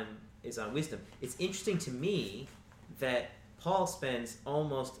is on wisdom. It's interesting to me that Paul spends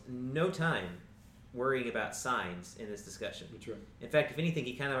almost no time worrying about signs in this discussion. That's right. In fact, if anything,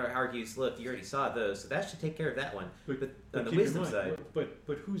 he kind of argues, look, you already saw those, so that should take care of that one. But on the keep in wisdom mind, side,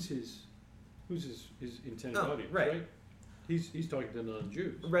 but who's his intended Oh, audience? right. He's talking to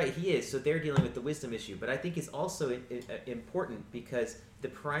non-Jews. right, he is. So they're dealing with the wisdom issue. But I think it's also important because the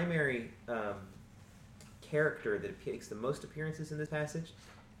primary character that makes the most appearances in this passage,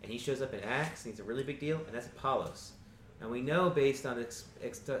 and he shows up in Acts, and he's a really big deal, and that's Apollos. And we know, based on the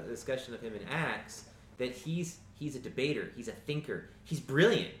discussion of him in Acts, that he's a debater, he's a thinker, he's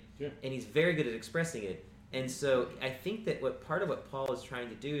brilliant, Yeah. and he's very good at expressing it. And so I think that part of what Paul is trying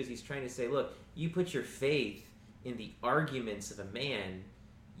to do is he's trying to say, look, you put your faith in the arguments of a man,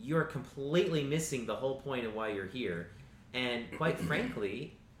 you're completely missing the whole point of why you're here. And quite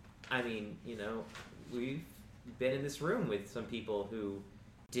frankly, I mean, we've been in this room with some people who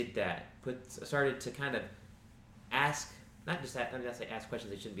did that, started to kind of ask, not say ask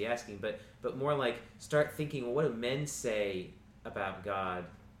questions they shouldn't be asking, but more like start thinking, well, what do men say about God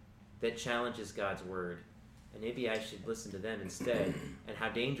that challenges God's word? And maybe I should listen to them instead, and how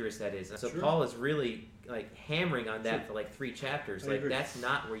dangerous that is. And so Sure. Paul is really like hammering on that Sure. for like 3 chapters. I Like agree. that's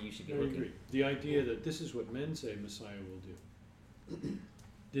not where you should be I looking. agree. The idea that this is what men say Messiah will do.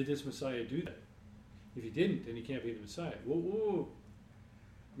 Did this Messiah do that? If he didn't, then he can't be the Messiah. Whoa.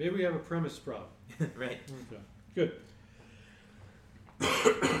 Maybe we have a premise problem. Right. Yeah. Good.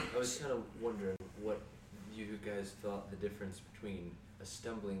 I was kind of wondering what you guys thought the difference between a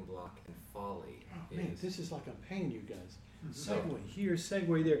stumbling block and folly Oh, is. man, this is like I'm paying you guys. Segue here,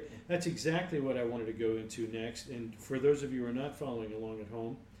 segue there. That's exactly what I wanted to go into next. And for those of you who are not following along at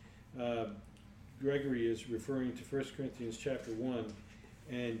home, Gregory is referring to 1 Corinthians chapter 1,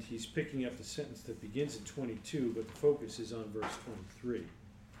 and he's picking up the sentence that begins in 22, but the focus is on verse 23,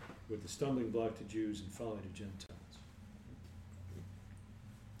 with the stumbling block to Jews and folly to Gentiles.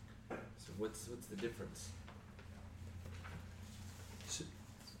 So what's the difference?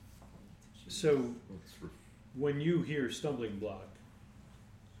 So Let's re- when you hear stumbling block,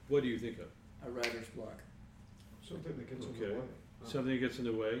 what do you think of? A writer's block. Something that gets in Okay. the way. Something that gets in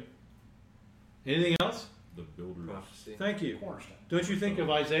the way? Anything else? the builders. Prophecy. Thank you. Cornerstone. Don't you think of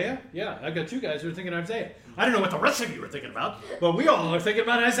Isaiah? Yeah, I got two guys who are thinking of Isaiah. I don't know what the rest of you are thinking about, but we all are thinking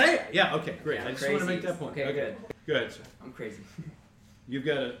about Isaiah. Yeah, okay, great. Yeah, I I'm just want to crazy. make that point. Okay, good. Go ahead, sir. I'm crazy. You've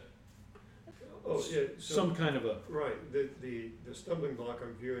got Oh, yeah, so, some kind of a, right, the stumbling block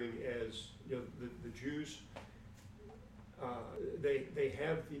I'm viewing as, you know, the Jews, they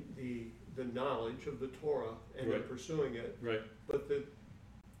have the knowledge of the Torah and they're Right. pursuing it, right. but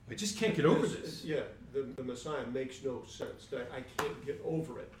I just can't get over this. Yeah, the Messiah makes no sense. I can't get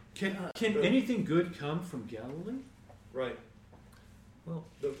over it. Can the- anything good come from Galilee? Right. Well,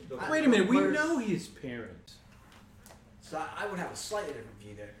 The, Wait a minute, we Where's- know his parents. So I would have a slightly different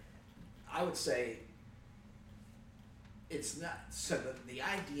view there. I would say it's not, so the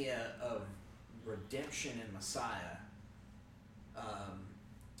idea of redemption in Messiah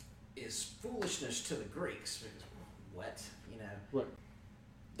is foolishness to the Greeks. Because what? You know, Right.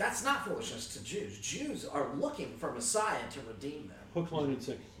 that's not foolishness to Jews. Jews are looking for Messiah to redeem them. Hook, line, and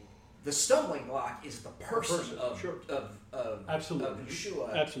sinker. The stumbling block is the person, of, sure. of Absolutely.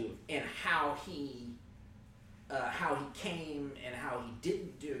 Yeshua Absolutely. and how he came and how he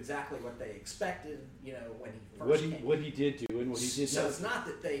didn't do exactly what they expected. You know, when he first came. What he did do and what he did So not. it's not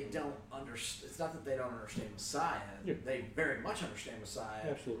that they don't understand. It's not that they don't understand Messiah. Yeah. They very much understand Messiah.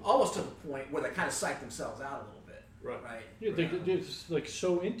 Absolutely. Almost to the point where they kind of psych themselves out a little bit. Right. Right. Yeah, they're just like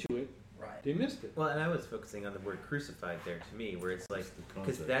so into it, Right. they missed it. well, and I was focusing on the word crucified there to me, where it's like, That's the because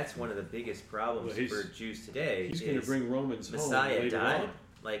context. that's one of the biggest problems Well, he's- for Jews today. He's going to is bring Romans home Messiah later died. on.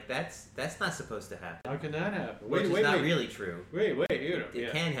 Like that's not supposed to happen. How can that happen? Which Wait, is wait, not wait. really true. Wait, you know. It Yeah.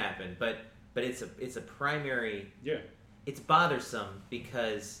 can happen, but it's a primary. Yeah. It's bothersome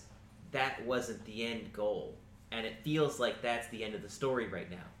because that wasn't the end goal, and it feels like that's the end of the story right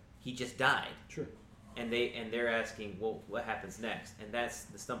now. He just died, Sure. and they're asking, well, what happens next? And that's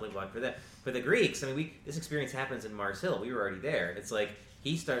the stumbling block for them. For the Greeks, I mean, this experience happens in Mars Hill. We were already there. It's like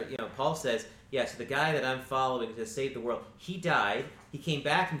Paul says, yeah, so the guy that I'm following to save the world, he died. He came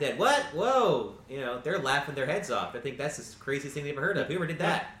back from dead. What? Whoa! They're laughing their heads off. I think that's the craziest thing they've ever heard of. Whoever did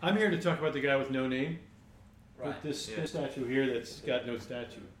that? I'm here to talk about the guy with no name. Right. This Yeah. statue here that's got no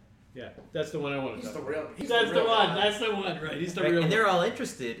statue. Yeah, that's the one I want to He's talk the about. real. He's That's the the real one. guy. That's the one. Right. He's the Right? real And they're one. all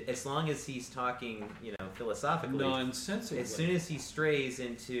interested as long as he's talking, philosophically. Nonsensical. As soon as he strays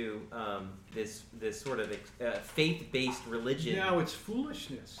into this sort of faith-based religion, Now it's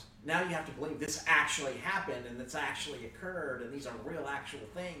foolishness. Now you have to believe this actually happened and this actually occurred and these are real actual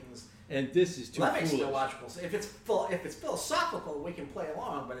things. And this is too Well, that makes foolish. no logical sense. If it's philosophical, we can play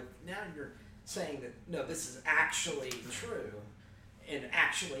along. But if now you're saying that no, this is actually true and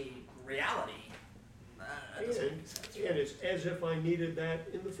actually reality. That doesn't make sense. And it's as if I needed that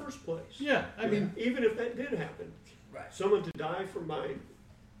in the first place. Yeah, I mean, even if that did happen, Right. someone to die for my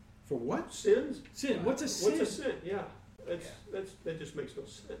for what? sins. Sin. What's a sin? What's a sin? Yeah, that just makes no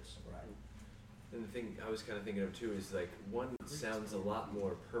sense. Right. And the thing I was kind of thinking of too is like one sounds a lot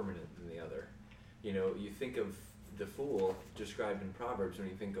more permanent than the other. You think of the fool described in Proverbs when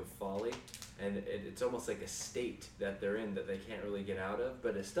you think of folly, and it's almost like a state that they're in that they can't really get out of.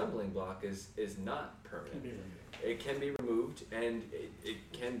 But a stumbling block is not permanent. It can be removed and it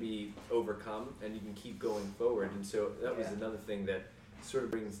can be overcome, and you can keep going forward. And so that was Yeah. another thing that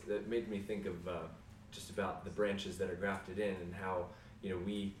that made me think of just about the branches that are grafted in and how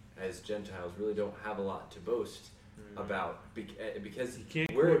we as Gentiles really don't have a lot to boast about because You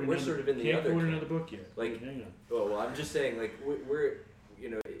can't we're quote another- sort of in the can't other quote camp. another book yet. Like- hang on. Well, I'm just saying, like we're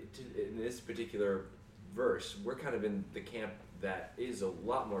in this particular verse, we're kind of in the camp that is a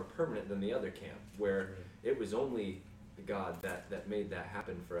lot more permanent than the other camp, where it was only God that made that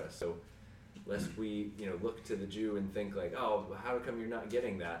happen for us. So, lest we look to the Jew and think like, oh, how come you're not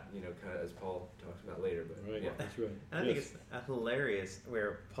getting that? Kind of as Paul talks about later. But Right. yeah. That's right. I Yes. think it's hilarious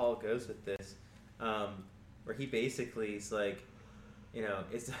where Paul goes with this, where he basically is like, it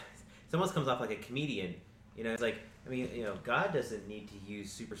almost comes off like a comedian. It's like, God doesn't need to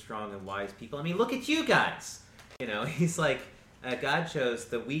use super strong and wise people. I mean, look at you guys. He's like, God chose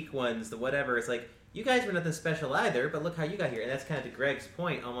the weak ones, the whatever. It's like, you guys were nothing special either, but look how you got here. And that's kind of to Greg's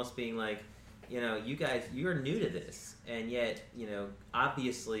point, almost being like, you guys, you're new to this, and yet,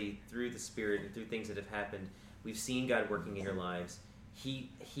 obviously through the Spirit and through things that have happened, we've seen God working in your lives. He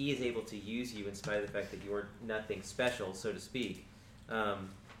is able to use you in spite of the fact that you're nothing special, so to speak.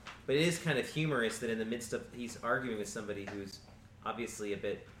 But it is kind of humorous that in the midst of, he's arguing with somebody who's obviously a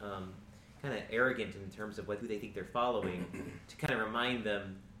bit kind of arrogant in terms of who they think they're following, to kind of remind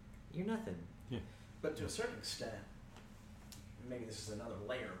them, you're nothing. But to a certain extent, maybe this is another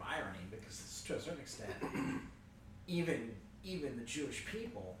layer of irony, because to a certain extent, even the Jewish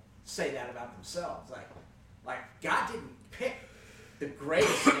people say that about themselves. Like God didn't pick the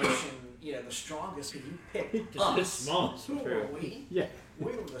greatest nation, the strongest. He picked us. The smallest. Who True. were we? Yeah.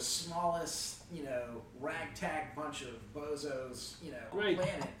 We were the smallest, ragtag bunch of bozos, on Right. the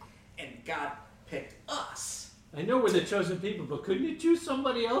planet, and God picked us. I know we're the chosen people, but couldn't you choose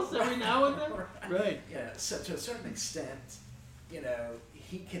somebody else every now and then? Right. Yeah, so to a certain extent,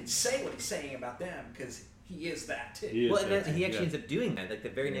 he can say what he's saying about them because he is that too. He is Well, and that, then he actually yeah. ends up doing that. Like the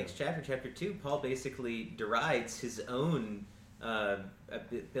very next chapter, chapter 2, Paul basically derides his own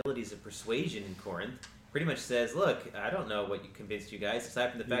abilities of persuasion in Corinth. Pretty much says, look, I don't know what convinced you guys,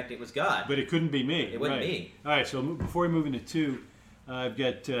 aside from the fact it was God. But it couldn't be me. It wasn't right. me. All right, so before we move into 2, I've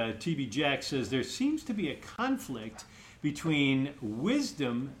got TB Jack says, there seems to be a conflict between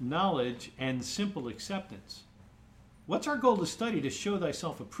wisdom, knowledge, and simple acceptance. What's our goal to study? To show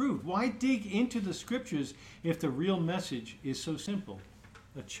thyself approved. Why dig into the scriptures if the real message is so simple?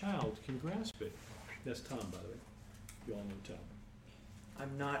 A child can grasp it. That's Tom, by the way. You all know Tom.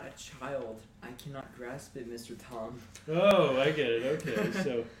 I'm not a child. I cannot grasp it, Mr. Tom. Oh, I get it. Okay,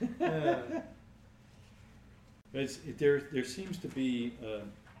 so there seems to be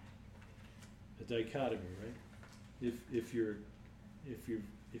a dichotomy, right? If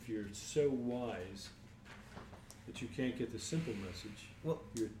you're so wise that you can't get the simple message, Well,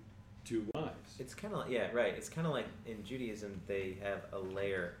 you're too wise. it's kind of like, yeah, right. It's kind of like in Judaism, they have a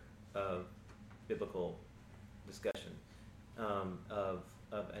layer of biblical discussion, of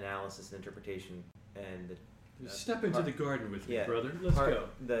analysis and interpretation, and Step into the garden with me, yeah, brother. Let's go.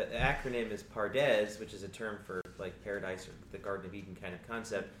 The acronym is Pardes, which is a term for like paradise or the Garden of Eden kind of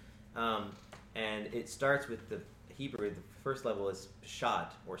concept, and it starts with the Hebrew. The first level is pshat,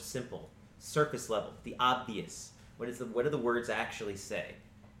 or simple, surface level, the obvious. What do the words actually say?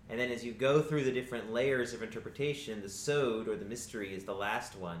 And then as you go through the different layers of interpretation, the sod, or the mystery, is the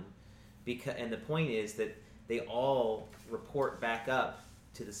last one. And the point is that they all report back up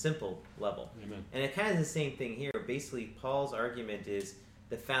to the simple level. Amen. And it kind of is the same thing here. Basically, Paul's argument is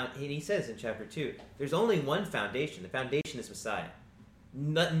and he says in chapter 2, there's only one foundation. The foundation is Messiah.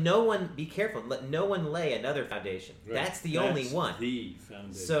 No one, be careful, let no one lay another foundation. Right. That's the only one. The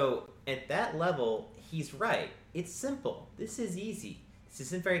foundation. So at that level, he's right. It's simple. This is easy. This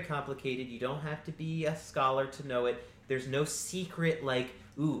isn't very complicated. You don't have to be a scholar to know it. There's no secret like,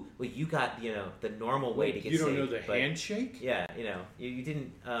 ooh, well, you got, the normal way to get you saved. don't know the but- handshake? Yeah, you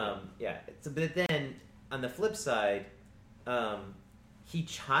didn't, yeah. But then, on the flip side, he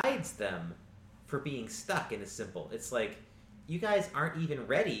chides them for being stuck in the simple. It's like, you guys aren't even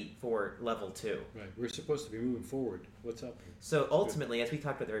ready for level 2. Right. We're supposed to be moving forward. What's up here? So ultimately, as we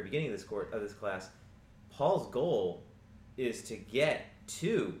talked about at the very beginning of this class, Paul's goal is to get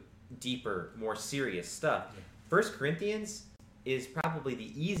to deeper, more serious stuff. Yeah. 1 Corinthians is probably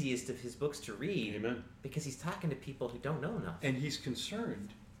the easiest of his books to read. Amen. Because he's talking to people who don't know enough. And he's concerned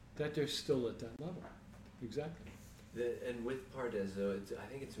that they're still at that level. Exactly. And with Pardes, though, I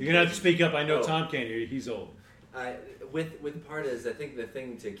think it's You're going to have to speak up. I know Oh. Tom can't hear you. He's old. With Pardes, I think the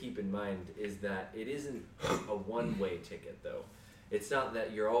thing to keep in mind is that it isn't a one-way ticket, though. It's not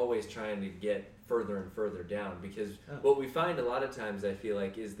that you're always trying to get further and further down, because what we find a lot of times, I feel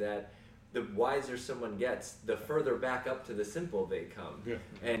like, is that the wiser someone gets, the further back up to the simple they come. Yeah.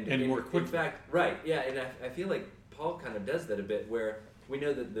 And more in quickly. fact, right, yeah, and I feel like Paul kind of does that a bit, where we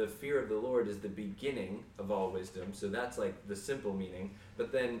know that the fear of the Lord is the beginning of all wisdom, so that's like the simple meaning,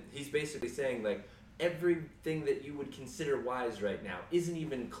 but then he's basically saying, like, everything that you would consider wise right now isn't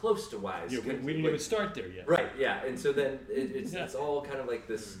even close to wise. Yeah, we didn't Like- even start there yet. Right, yeah, and so then it's Yeah. it's all kind of like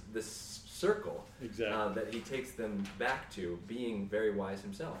this circle Exactly. that he takes them back to being very wise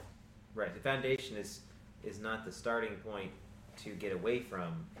himself. Right. The foundation is not the starting point to get away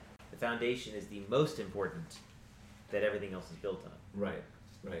from. The foundation is the most important that everything else is built on. Right,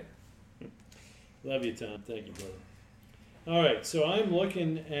 right. Love you, Tom. Thank you, brother. All right, so I'm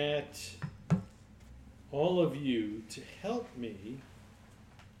looking at all of you to help me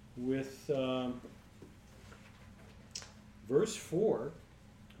with verse 4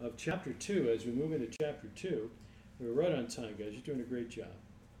 of chapter 2, as we move into chapter 2, we're right on time, guys. You're doing a great job.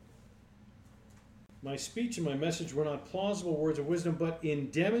 My speech and my message were not plausible words of wisdom, but in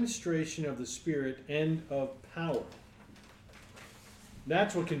demonstration of the Spirit and of power.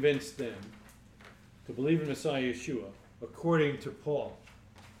 That's what convinced them to believe in Messiah Yeshua, according to Paul.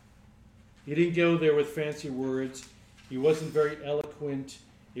 He didn't go there with fancy words. He wasn't very eloquent.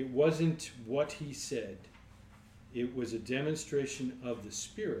 It wasn't what he said. It was a demonstration of the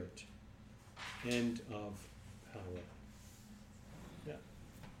Spirit and of power. Yeah.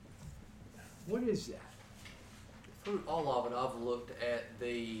 What is that? Through all of it, I've looked at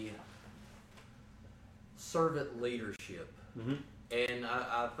the servant leadership. Mm-hmm. And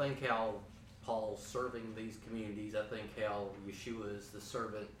I think how Paul's serving these communities, I think how Yeshua is the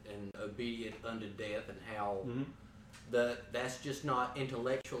servant and obedient unto death, and how that's just not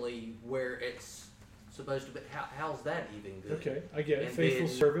intellectually where it's supposed to be. How's that even good? Okay, I get it. And Faithful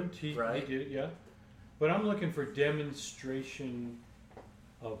then- servant, he right. did it, yeah. But I'm looking for demonstration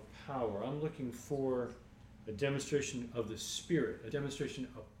of power. I'm looking for a demonstration of the Spirit, a demonstration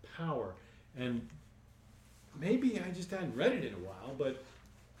of power. And maybe I just hadn't read it in a while, but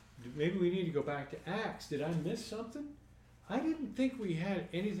maybe we need to go back to Acts. Did I miss something? I didn't think we had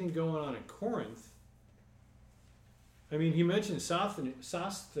anything going on in Corinth. I mean, he mentioned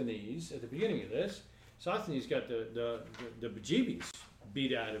Sosthenes at the beginning of this. Sosthenes got the bejeebies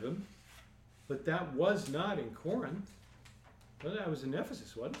beat out of him, but that was not in Corinth. Well, that was in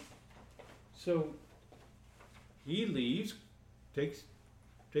Ephesus, wasn't it? So he leaves, takes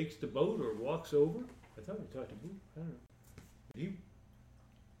the boat or walks over. I thought we talked to Boo. I don't know.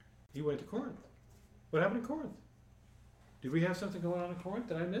 He went to Corinth. What happened in Corinth? Did we have something going on in Corinth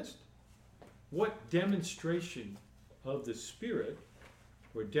that I missed? What demonstration of the Spirit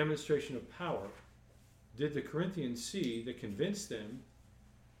or demonstration of power did the Corinthians see that convinced them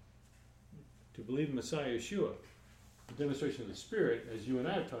to believe in Messiah Yeshua? The demonstration of the Spirit, as you and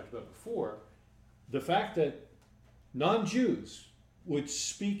I have talked about before, the fact that non-Jews would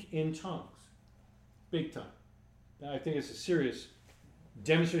speak in tongues, big time. I think it's a serious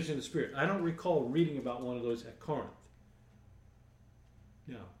demonstration of the Spirit. I don't recall reading about one of those at Corinth.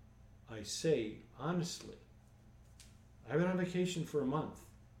 Now, I say honestly, I've been on vacation for a month.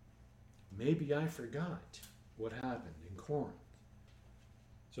 Maybe I forgot what happened in Corinth.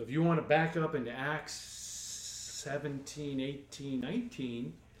 So if you want to back up into Acts 17, 18,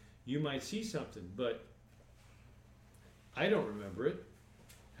 19, you might see something, but I don't remember it.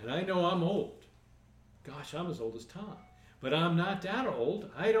 And I know I'm old. Gosh, I'm as old as Tom. But I'm not that old.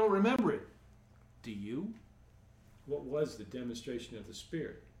 I don't remember it. Do you? What was the demonstration of the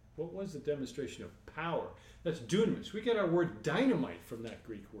Spirit? What was the demonstration of power? That's dunamis. We get our word dynamite from that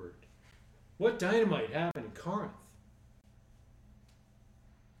Greek word. What dynamite happened in Corinth?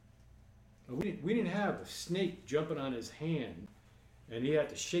 We didn't have a snake jumping on his hand and he had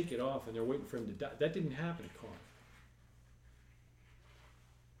to shake it off and they're waiting for him to die. That didn't happen in Corinth.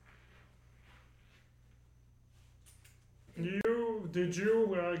 Did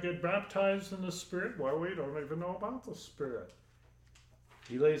you get baptized in the Spirit? Well, we don't even know about the Spirit.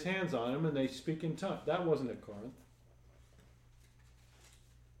 He lays hands on them and they speak in tongues. That wasn't at Corinth.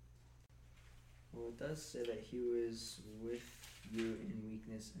 Well, it does say that he was with you in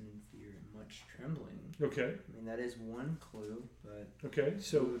weakness and in fear and much trembling. Okay. I mean, that is one clue, but Okay,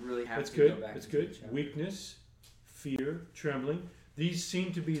 so we would really have that's to good. go back That's into the good. chapter. Weakness, fear, trembling. These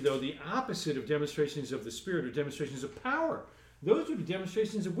seem to be, though, the opposite of demonstrations of the Spirit or demonstrations of power. Those would be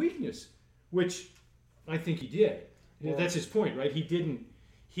demonstrations of weakness, which I think he did. Well- That's his point, right? He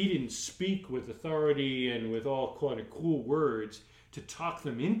didn't speak with authority and with all kind of cool words to talk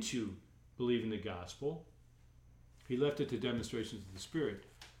them into believing the gospel. He left it to demonstrations of the Spirit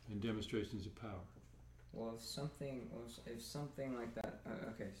and demonstrations of power. Well, if something like that,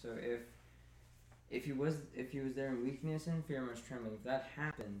 okay. So if he was there in weakness and fear, much trembling, if that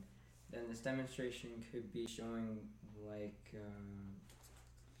happened, then this demonstration could be showing like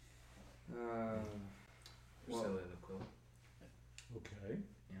Priscilla and Aquila. Okay.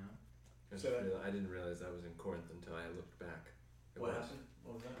 yeah. I didn't realize that was in Corinth until I looked back. It What was. happened?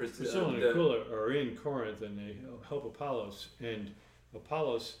 What was that? Priscilla and Aquila are in Corinth and they help Apollos, and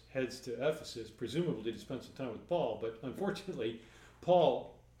Apollos heads to Ephesus, presumably to spend some time with Paul, but unfortunately,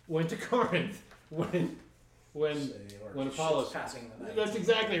 Paul went to Corinth when Apollos. Passing the night. That's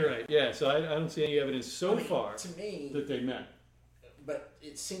exactly right. Yeah, so I don't see any evidence so I mean, far to me, that they met. but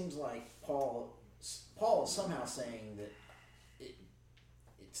it seems like Paul is somehow saying that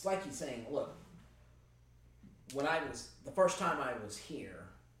it's like he's saying, look, when the first time I was here,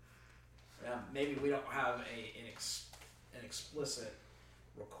 maybe we don't have an explicit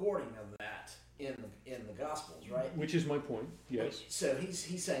recording of that in the Gospels, right? Which is my point, yes. So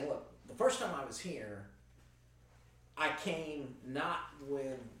he's saying, look, the first time I was here, I came not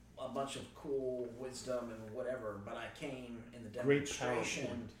with a bunch of cool wisdom and whatever, but I came in the Great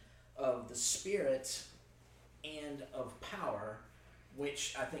demonstration of the Spirit and of power,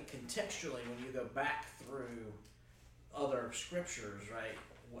 which I think contextually, when you go back through other scriptures, right,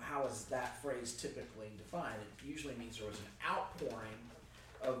 how is that phrase typically defined? It usually means there was an outpouring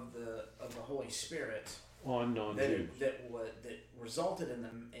of the Holy Spirit On non-Jews. that resulted in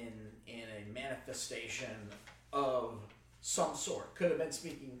a manifestation of some sort. Could have been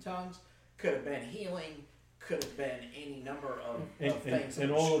speaking in tongues, could have been healing, could have been any number of things.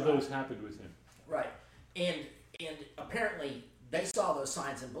 And all of those happened with him. Right. And apparently they saw those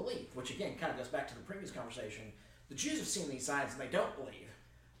signs and believed, which again kind of goes back to the previous conversation. The Jews have seen these signs and they don't believe.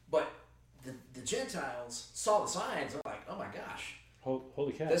 But the Gentiles saw the signs and were like, oh my gosh,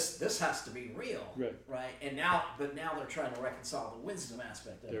 Holy cow. this has to be real. Right. And now they're trying to reconcile the wisdom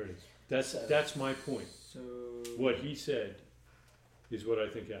aspect of There it. it is. That's my point. So What he said is what I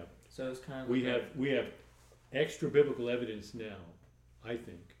think happened. So it's kind of We like have extra biblical evidence now, I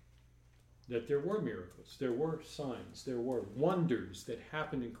think, that there were miracles, there were signs, there were wonders that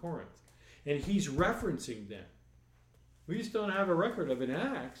happened in Corinth. And he's referencing them. We just don't have a record of it in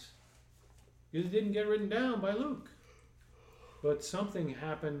Acts because it didn't get written down by Luke. But something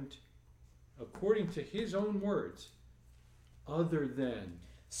happened, according to his own words, other than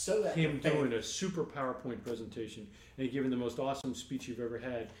So that him doing a super PowerPoint presentation and giving the most awesome speech you've ever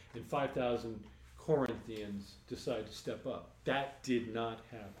had, and 5,000 Corinthians decide to step up. That did not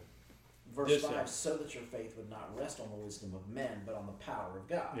happen. Verse This 5, happened. so that your faith would not rest on the wisdom of men, but on the power of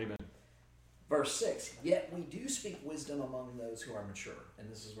God. Amen. Verse 6, yet we do speak wisdom among those who are mature.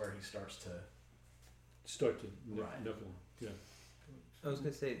 And this is where he starts to... Start to Right. knuckle. Yeah. I was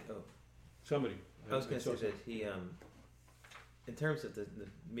going to say, Somebody. I was going to saw say that he, in terms of the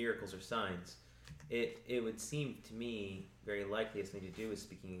miracles or signs, it would seem to me very likely it's something to do with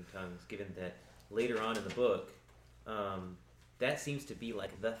speaking in tongues, given that later on in the book, that seems to be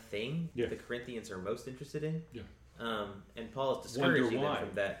like the thing the Corinthians are most interested in. Yeah. And Paul is discouraging them why.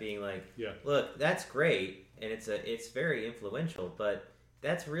 from that, being like, Yeah. look, that's great, and it's very influential, but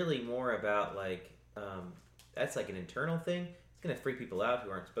that's really more about like, that's like an internal thing. It's going to freak people out who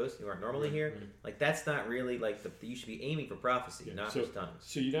aren't normally here. Right. Like that's not really like you should be aiming for prophecy, Yeah, not so- just tongues.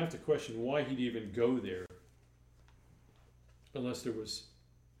 So you'd have to question why he'd even go there unless there was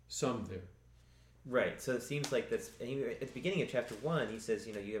some there. Right. So it seems like that's at the beginning of chapter 1. He says,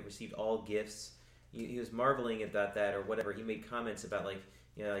 you have received all gifts. He was marveling about that or whatever. He made comments about like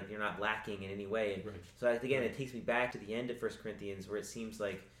you're not lacking in any way. And Right. so again, it takes me back to the end of 1 Corinthians where it seems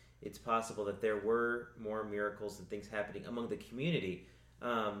like it's possible that there were more miracles and things happening among the community,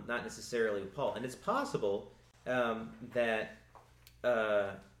 not necessarily with Paul. And it's possible that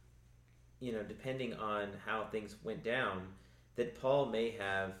depending on how things went down, that Paul may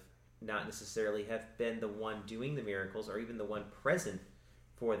have not necessarily have been the one doing the miracles or even the one present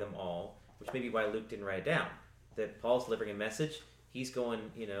for them all, which may be why Luke didn't write it down. That Paul's delivering a message, he's going,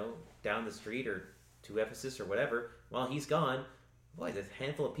 down the street or to Ephesus or whatever. While he's gone, boy, there's a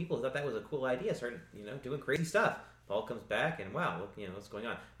handful of people who thought that was a cool idea, started, doing crazy stuff. Paul comes back and wow, look, what's going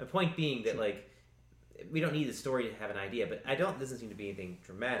on. My point being that like, we don't need the story to have an idea, but doesn't seem to be anything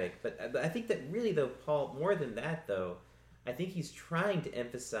dramatic. But I think that really though, Paul, more than that though, I think he's trying to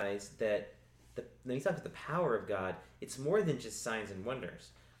emphasize that when he talks about the power of God, it's more than just signs and wonders.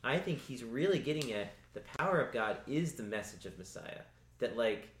 I think he's really getting at the power of God is the message of Messiah. That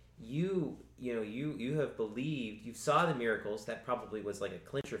like you have believed, you saw the miracles, that probably was like a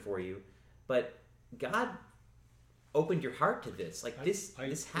clincher for you, but God opened your heart to this. Like this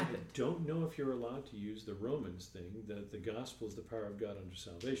happened. I don't know if you're allowed to use the Romans thing, that the gospel is the power of God unto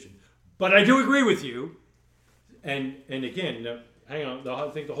salvation. But I do agree with you. And again, now, hang on, I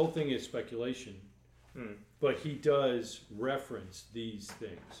think the whole thing is speculation. But he does reference these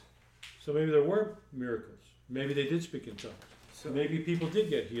things. So maybe there were miracles. Maybe they did speak in tongues. So maybe people did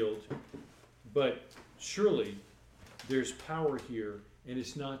get healed. But surely there's power here, and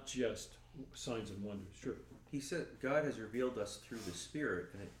it's not just signs and wonders. Sure. He said God has revealed us through the Spirit,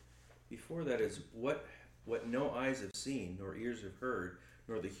 and before that is what no eyes have seen, nor ears have heard,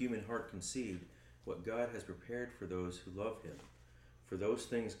 nor the human heart conceived, what God has prepared for those who love him. For those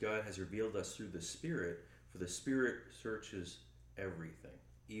things God has revealed us through the Spirit, for the Spirit searches everything,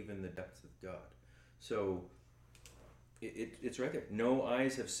 even the depths of God. So it's right there. No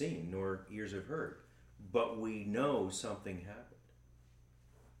eyes have seen, nor ears have heard, but we know something happened.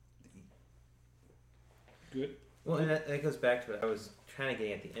 Good. Well, and that goes back to what I was trying to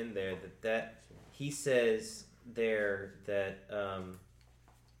get at the end there. That he says there that so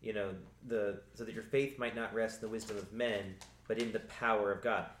that your faith might not rest in the wisdom of men, but in the power of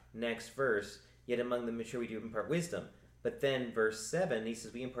God. Next verse, yet among the mature we do impart wisdom. But then verse 7, he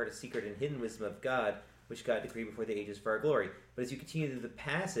says, we impart a secret and hidden wisdom of God, which God decreed before the ages for our glory. But as you continue through the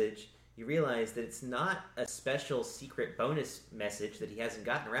passage, you realize that it's not a special secret bonus message that he hasn't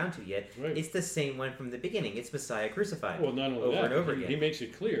gotten around to yet. Right. It's the same one from the beginning. It's Messiah crucified. Well, not only over that, and over he again. makes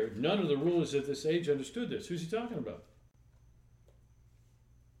it clear none of the rulers of this age understood this. Who's he talking about?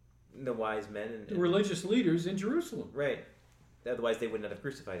 The wise men and The religious leaders in Jerusalem. right. Otherwise, they would not have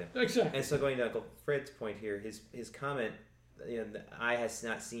crucified him. Exactly. And so, going to Uncle Fred's point here, his comment, the eye has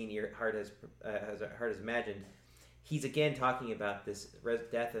not seen, your heart has imagined. He's again talking about this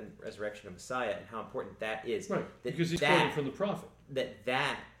death and resurrection of Messiah and how important that is. Right, That because he's quoting from the prophet.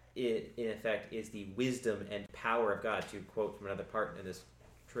 That in effect is the wisdom and power of God, to quote from another part in this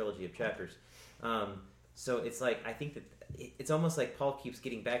trilogy of chapters. So it's like, I think that it's almost like Paul keeps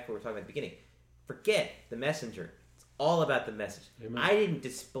getting back to what we were talking about at the beginning. Forget the messenger. It's all about the message. Amen. I didn't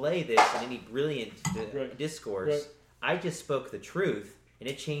display this in any brilliant Right. discourse. Right. I just spoke the truth, and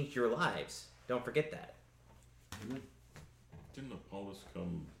it changed your lives. Don't forget that. Didn't Apollos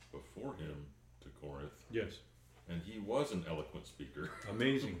come before him to Corinth? Yes. And he was an eloquent speaker.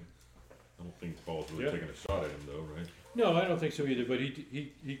 Amazing. I don't think Paul's really Yeah. taking a shot at him, though, right? No, I don't think so either. But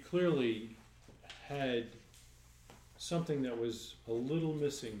he clearly had something that was a little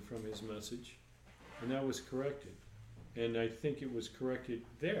missing from his message, and that was corrected. And I think it was corrected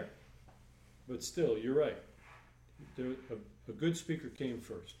there. But still, you're right. A good speaker came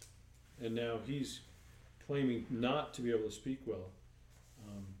first, and now he's claiming not to be able to speak well,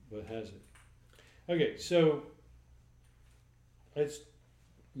 but has it. Okay, so I just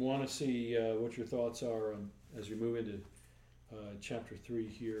want to see what your thoughts are on, as we move into chapter 3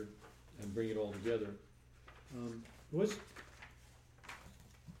 here and bring it all together.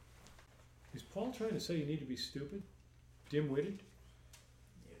 Is Paul trying to say you need to be stupid, dim-witted,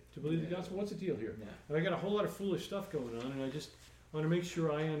 to believe the gospel? What's the deal here? Yeah. And I got a whole lot of foolish stuff going on, and I just want to make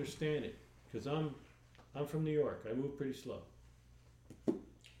sure I understand it, because I'm from New York. I move pretty slow.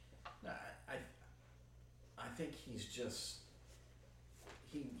 No, I think he's just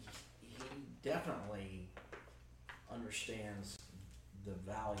he definitely understands the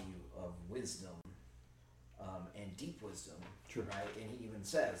value of wisdom and deep wisdom, Sure. right? And he even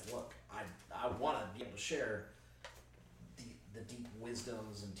says, "Look, I want to be able to share the deep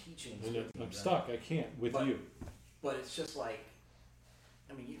wisdoms and teachings." And with you, I'm right? stuck. I can't with But- you. But it's just like,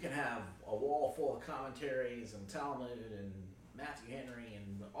 I mean, you can have a wall full of commentaries and Talmud and Matthew Henry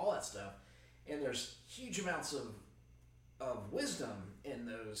and all that stuff, and there's huge amounts of wisdom in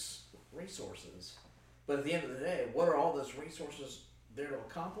those resources. But at the end of the day, what are all those resources there to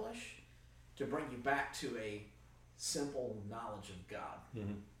accomplish? To bring you back to a simple knowledge of God,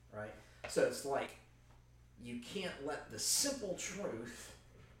 right? So it's like, you can't let the simple truth,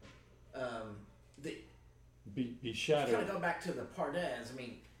 Be kind shadowed. of go back to the Pardes. I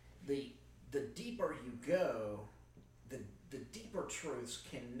mean, the deeper you go, the deeper truths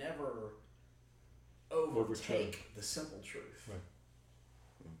can never overtake the simple truth. Right.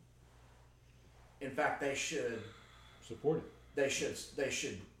 In fact, they should Support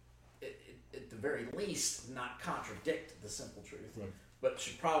it. at the very least not contradict the simple truth, Right. but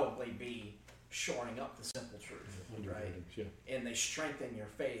should probably be shoring up the simple truth, right? Undergirdings, yeah. And they strengthen your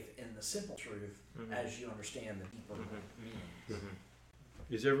faith in the simple truth as you understand the deeper meaning.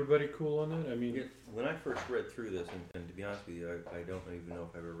 Is everybody cool on that? I mean, Yeah, when I first read through this, and to be honest with you, I don't even know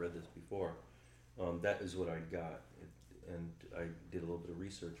if I ever read this before. That is what I got, and I did a little bit of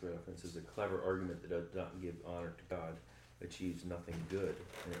research. Reference is a clever argument that does not give honor to God achieves nothing good,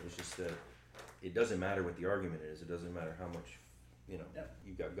 and it was just that it doesn't matter what the argument is. It doesn't matter how much Yep.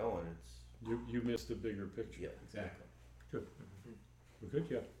 you got going. It's you missed the bigger picture. yeah, exactly. Good. We're good,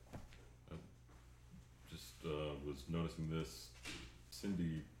 yeah. Just was noticing this.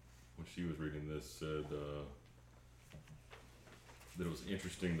 Cindy, when she was reading this, said that it was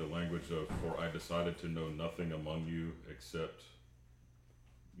interesting, the language of, "For I decided to know nothing among you except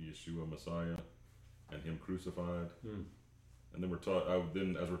Yeshua Messiah and Him crucified." Hmm. And then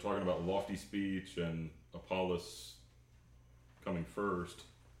then as we're talking about lofty speech and Apollos coming first,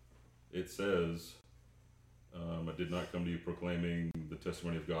 it says, "I did not come to you proclaiming the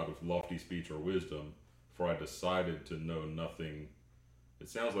testimony of God with lofty speech or wisdom, for I decided to know nothing." It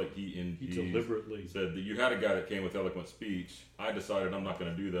sounds like he deliberately said that you had a guy that came with eloquent speech. I decided I'm not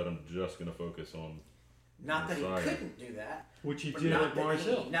going to do that. I'm just going to focus on Not that he Messiah. couldn't do that, which he but did not at that Mars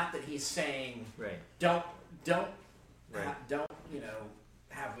Hill. not that he's saying Right. don't don't Right. don't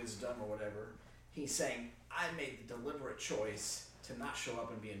have wisdom or whatever. He's saying, I made the deliberate choice to not show up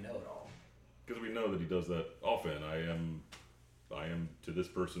and be a know-it-all. Because we know that he does that often. I am to this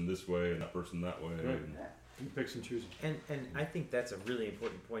person this way and that person that way. Right. And He picks and chooses. And I think that's a really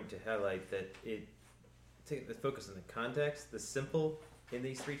important point to highlight, that the focus on the context, the simple in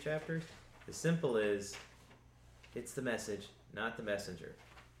these 3 chapters. The simple is, it's the message, not the messenger.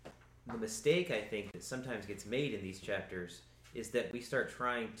 The mistake, I think, that sometimes gets made in these chapters is that we start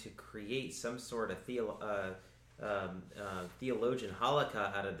trying to create some sort of theologian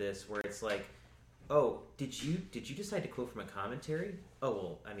halakha out of this, where it's like, oh, did you decide to quote from a commentary? Oh,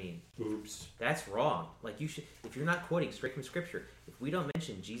 well, I mean, Oops. that's wrong. Like, you should, if you're not quoting straight from Scripture, if we don't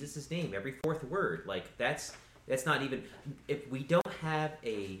mention Jesus' name every 4th word, like, that's not even, if we don't have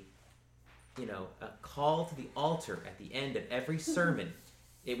a call to the altar at the end of every sermon,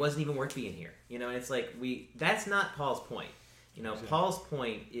 it wasn't even worth being here. And it's like, that's not Paul's point. Exactly. Paul's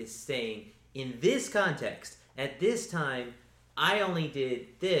point is saying, in this context, at this time, I only did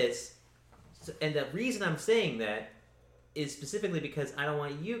this, and the reason I'm saying that is specifically because I don't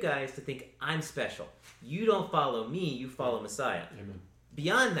want you guys to think I'm special. You don't follow me, you follow Messiah. Amen.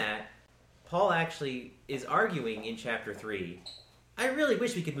 Beyond that, Paul actually is arguing in chapter 3, I really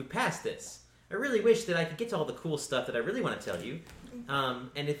wish we could move past this. I really wish that I could get to all the cool stuff that I really want to tell you.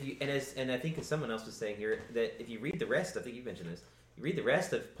 And I think as someone else was saying here, that if you read the rest, I think you mentioned this, you read the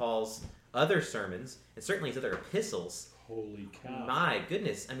rest of Paul's other sermons, and certainly his other epistles, Holy cow. my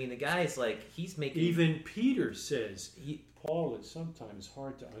goodness, I mean, the guy's like, he's making... Even Peter says, Paul is sometimes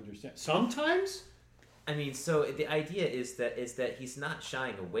hard to understand. Sometimes? I mean, so the idea is that he's not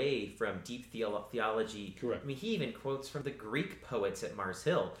shying away from deep theology. Correct. I mean, he even quotes from the Greek poets at Mars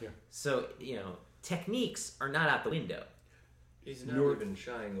Hill. Yeah. So, techniques are not out the window. He's not Nor- even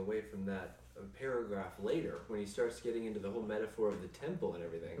shying away from that paragraph later when he starts getting into the whole metaphor of the temple and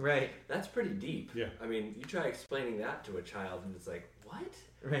everything. Right. That's pretty deep. Yeah. I mean, you try explaining that to a child and it's like, what?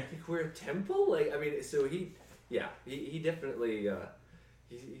 Right. Like, we're a temple? Like, I mean, so he definitely,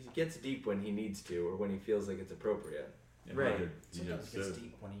 he gets deep when he needs to or when he feels like it's appropriate. and Right. he Sometimes had it gets said-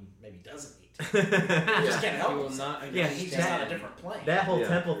 deep when he maybe doesn't need to. He just can't He help will himself. not. Yeah, He's he's just on that- a different plane. That whole Yeah.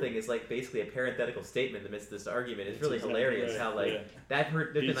 temple thing is like basically a parenthetical statement in the midst of this argument. It's That's really exactly hilarious right. how like Yeah.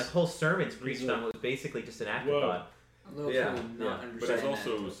 there's been He's- like whole sermons he's preached like- on what was basically just an afterthought. Those Yeah, who will yeah. not But understand it's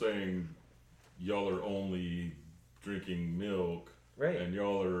also that. saying y'all are only drinking milk Right. and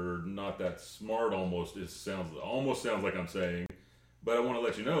y'all are not that smart. Almost sounds like I'm saying, but I want to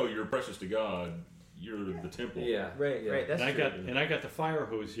let you know you're precious to God. You're the temple. Yeah. Right, yeah. right. That's And true. I got the fire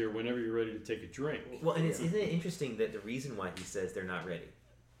hose here whenever you're ready to take a drink. Well, and isn't it interesting that the reason why he says they're not ready?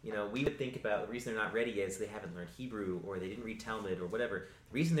 We would think about the reason they're not ready is they haven't learned Hebrew or they didn't read Talmud or whatever.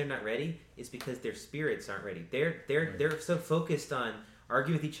 The reason they're not ready is because their spirits aren't ready. They're so focused on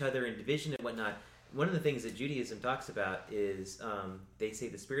arguing with each other and division and whatnot. One of the things that Judaism talks about is they say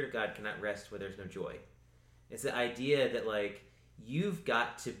the Spirit of God cannot rest where there's no joy. It's the idea that like you've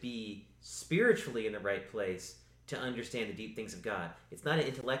got to be spiritually in the right place to understand the deep things of God. It's not an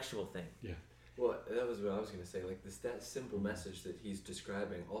intellectual thing. Well, that was what I was going to say. Like that simple message that he's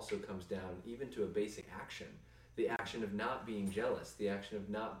describing also comes down even to a basic action. The action of not being jealous, the action of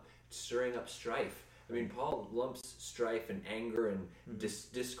not stirring up strife. I mean, Paul lumps strife and anger and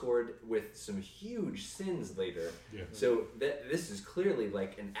discord with some huge sins later. Yeah. So this is clearly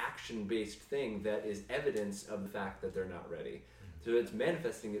like an action-based thing that is evidence of the fact that they're not ready. So it's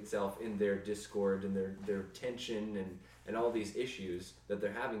manifesting itself in their discord and their tension and all these issues that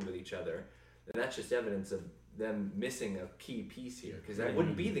they're having with each other. And that's just evidence of them missing a key piece here. Because that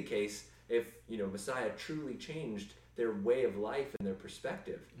wouldn't be the case if, Messiah truly changed their way of life and their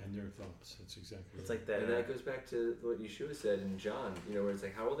perspective. And their thoughts. That's exactly It's right. like that. And that goes back to what Yeshua said in John, where it's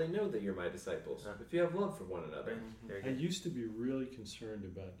like, how will they know that you're my disciples? Huh. If you have love for one another. There you I go. used to be really concerned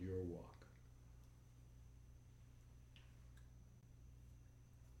about your walk.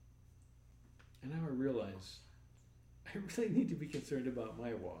 And now I realize I really need to be concerned about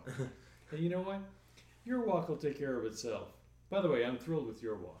my walk. And you know what? Your walk will take care of itself. By the way, I'm thrilled with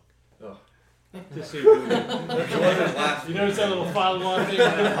your walk. Oh. Just so you know. You notice that little follow-on thing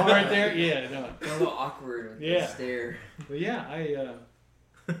right there? Yeah, no. Got a little awkward with Yeah. the stare. But yeah,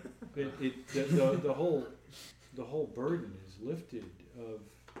 the whole burden is lifted.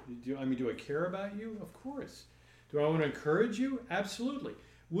 Do I care about you? Of course. Do I want to encourage you? Absolutely.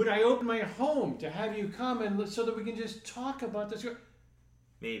 Would I open my home to have you come and so that we can just talk about this?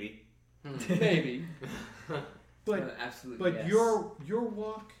 Maybe. Maybe. But Absolutely. but yes. your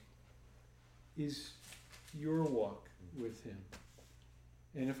walk is your walk with him.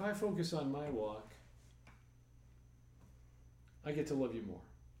 And if I focus on my walk, I get to love you more.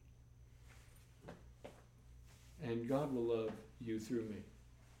 And God will love you through me.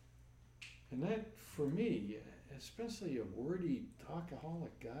 And that, for me, especially a wordy,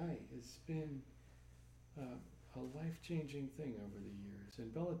 talkaholic guy, has been a life-changing thing over the years.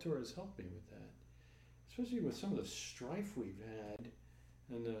 And Bellator has helped me with that. Especially with some of the strife we've had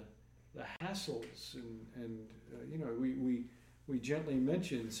and the hassles and you know, we gently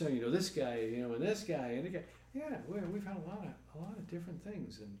mentioned saying, you know, this guy, you know, and this guy and the guy. Yeah, we've had a lot of different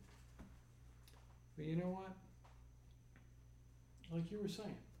things, but you know what? Like you were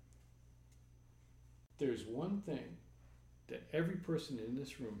saying, there's one thing that every person in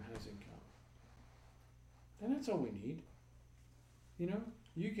this room has in common, and that's all we need. You know,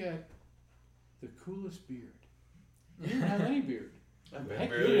 you got the coolest beard. You don't have any beard.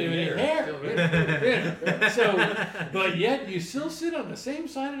 Heck, you don't have any hair. So, but yet you still sit on the same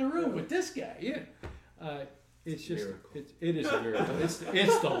side of the room with this guy. Yeah. It's just, it is a miracle. It's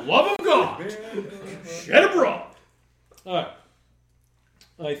the love of God shed abroad. All right.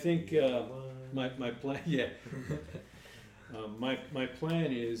 I think my plan, yeah. My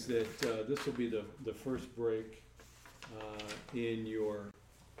plan is that this will be the first break in your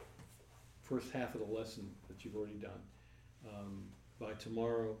first half of the lesson that you've already done. By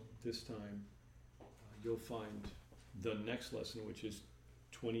tomorrow, this time, you'll find the next lesson, which is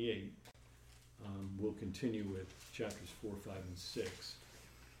 28. We'll continue with chapters 4, 5, and 6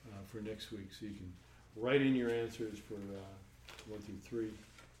 for next week. So you can write in your answers for 1 through 3,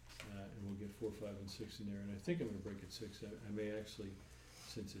 and we'll get 4, 5, and 6 in there. And I think I'm going to break at 6. I may actually,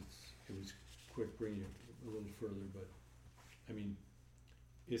 since it was quick, bring you a little further. But I mean,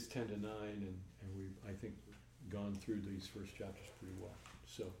 it's 10 to 9, and we've, I think, gone through these first chapters pretty well.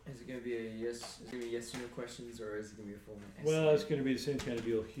 So. Is it going to be a yes? Is it going to be yes or no questions, or is it going to be a full essay? Well, it's going to be the same kind of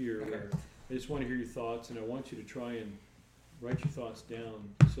deal here. Okay. Where I just want to hear your thoughts, and I want you to try and write your thoughts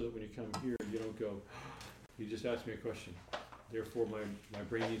down so that when you come here, you don't go, you just asked me a question. Therefore, my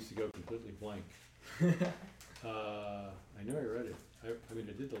brain needs to go completely blank. I know I read it. I mean,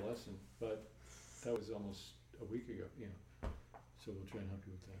 I did the lesson, but that was almost a week ago, you know. So we'll try and help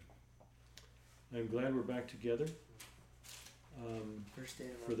you with that. I'm glad we're back together. First day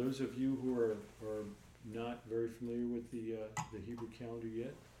of For those of you who are not very familiar with the Hebrew calendar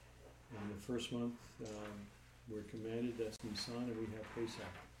yet, in the first month, we're commanded, that's Nisan, and we have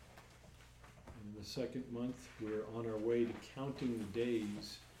Pesach. And in the second month, we're on our way to counting the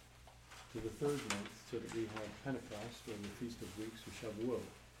days to the third month, so that we have Pentecost, or the Feast of Weeks, or Shavuot.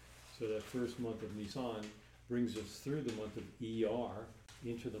 So that first month of Nisan brings us through the month of Iyar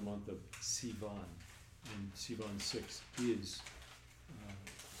into the month of Sivan. And Sivan 6 is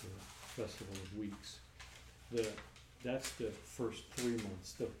the Festival of Weeks. That's the first 3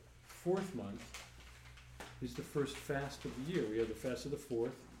 months. The fourth month is the first fast of the year. We have the fast of the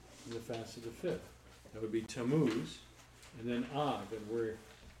fourth and the fast of the fifth. That would be Tammuz, and then Av, and we're,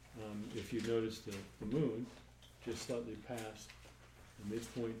 if you notice the moon, just slightly past the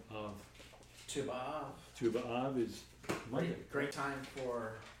midpoint of Tu B'Av. Tu B'Av is Monday. Great time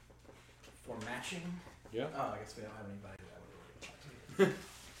for matching. Yeah. Oh, I guess we don't have anybody that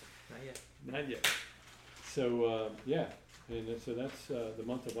Not yet. Not yet. So, yeah, and so that's the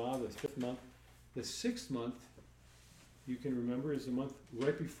month of Av, the fifth month. The sixth month, you can remember, is the month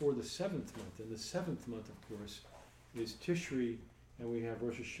right before the seventh month. And the seventh month, of course, is Tishri, and we have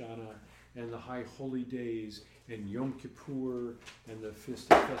Rosh Hashanah, and the High Holy Days, and Yom Kippur, and the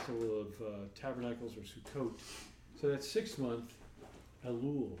Festival of Tabernacles, or Sukkot. So that sixth month,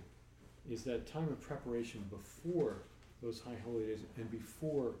 Elul, is that time of preparation before those High Holy Days and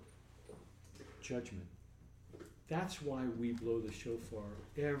before Judgment. That's why we blow the shofar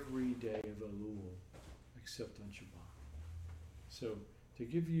every day of Elul, except on Shabbat. So to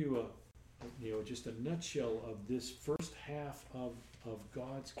give you just a nutshell of this first half of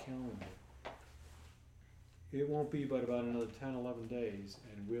God's calendar, it won't be but about another 10, 11 days,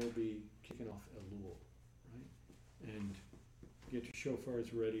 and we'll be kicking off Elul, right? And get your shofars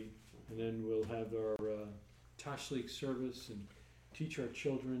ready, and then we'll have our Tashlich service and teach our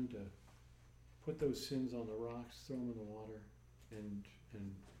children to put those sins on the rocks, throw them in the water, and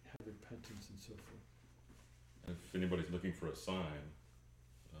have repentance and so forth. If anybody's looking for a sign,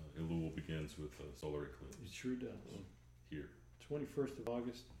 Elul begins with a solar eclipse It sure does. here. 21st of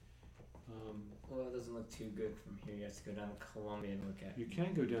August. Well, it doesn't look too good from here. You have to go down to Columbia and look at You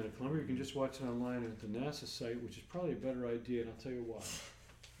can go down to Columbia. You can just watch it online at the NASA site, which is probably a better idea, and I'll tell you why.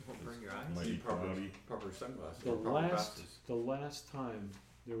 Won't burn your eyes. Might Need be cloudy. proper sunglasses. The or proper last, glasses. the last time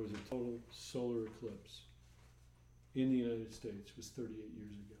there was a total solar eclipse in the United States was 38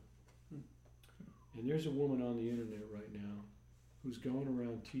 years ago. And there's a woman on the internet right now who's going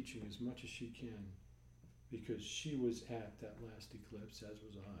around teaching as much as she can, because she was at that last eclipse, as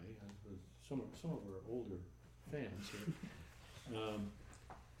was I, as was some of our older fans here,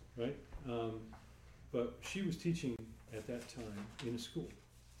 right? But she was teaching at that time in a school,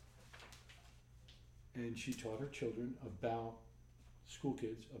 and she taught her children about, school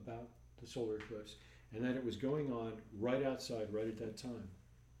kids, about the solar eclipse, and that it was going on right outside, right at that time.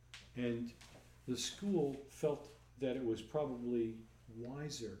 And the school felt that it was probably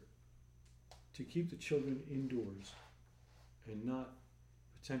wiser to keep the children indoors and not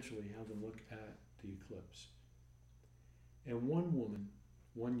potentially have them look at the eclipse. And one woman,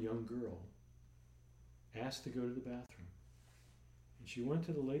 one young girl, asked to go to the bathroom. And she went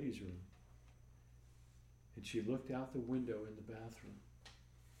to the ladies' room, and she looked out the window in the bathroom,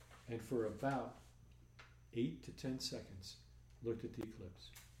 and for about 8 to 10 seconds looked at the eclipse.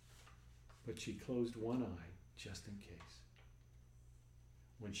 But she closed one eye just in case.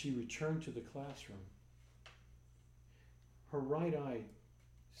 When she returned to the classroom, her right eye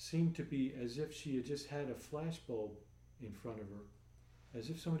seemed to be as if she had just had a flash bulb in front of her, as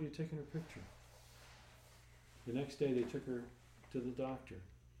if somebody had taken her picture. The next day they took her to the doctor,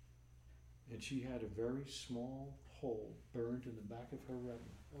 and she had a very small hole burned in the back of her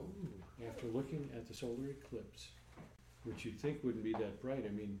retina after looking at the solar eclipse, which you'd think wouldn't be that bright.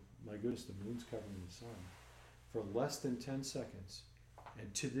 I mean, my goodness, the moon's covering the sun, for less than 10 seconds.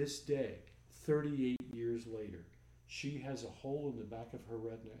 And to this day, 38 years later, she has a hole in the back of her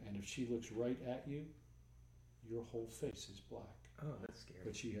retina, and if she looks right at you, your whole face is black. Oh, that's scary.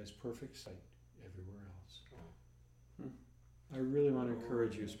 But she has perfect sight everywhere else. I really want to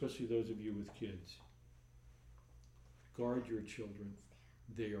encourage you, especially those of you with kids, guard your children.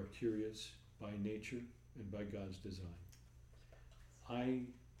 They are curious by nature and by God's design. I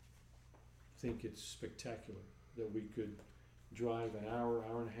think it's spectacular that we could drive an hour,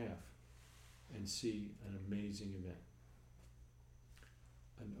 hour and a half, and see an amazing event.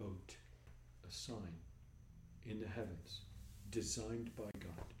 An oat, a sign in the heavens, designed by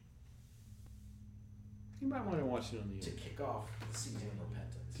God. You might want to watch it on the To internet. kick off the season of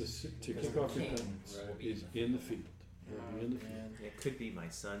repentance. To Because kick the off king repentance will be is in the field. Will be in the field. And It could be my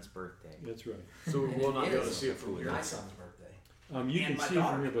son's birthday. That's right. So we will not be able to is see it from here. my son's birthday. You And can my see it from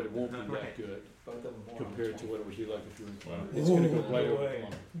daughter. here, but it won't be that Right. good Both of them born on compared the to what it would be like if you were in Wow. Columbia. It's going to go right No over way.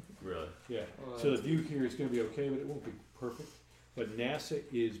 Columbia. Really? Yeah. Oh, So the view here is going to be okay, but it won't be perfect. But NASA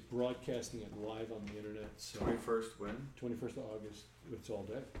is broadcasting it live on the internet. So 21st when? 21st of August, it's all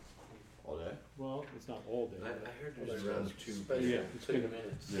day. All day? Well, it's not all day. I heard there's Well, around there's 2 special Yeah, it's 2 gonna-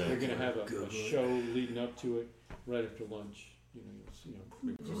 minutes. Yeah. They're going to have a show leading up to it right after lunch.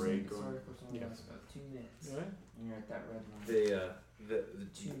 Big Just parade think this going. article's only Yeah. lasts about 2 minutes, All right? and you're at that red line. the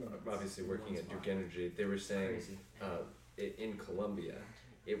 2 minutes. obviously working at Duke Energy, they were saying Crazy. in Columbia,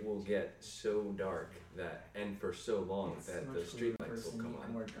 it will get so dark that, and for so long It's that so the much street cooler lights will person, come you can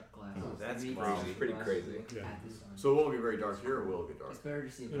on. wear glasses. Oh, that's You can crazy. see Pretty glasses crazy. to look Yeah. at the sun. So it won't be very dark here, or will it get dark? It's better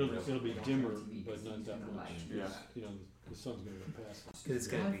to see it It'll from be the dimmer, TV, but because not you that see the much. light. Yeah. The sun's going to go past it. Because it's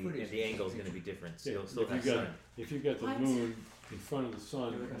going Live to be, footage and the is angle's going to amazing. be different. So Yeah, you'll still if have you got- sun. If you've got the What? moon in front of the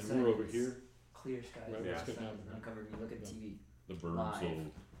sun You look and outside, we're over it's here, Clear skies, Right, what's the gonna sun happen? is uncovered. You look at Yeah. TV. The birds Live.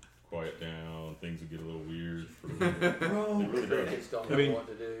 will quiet down. Things will get a little weird. For Bro, It really does. Crickets don't I mean, know what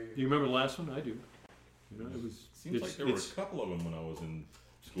to do. do you remember the last one? I do. It was. Seems like there were a couple of them when I was in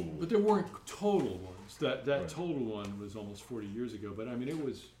school. But there weren't total ones. That Right. total one was almost 40 years ago. But I mean, it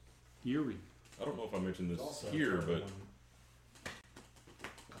was eerie. I don't know if I mentioned this Also a here, total but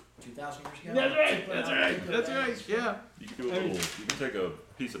 2,000 years ago. That's right. Take That's that right. out, That's take that right. Yeah. you can do a I mean- little. You can take a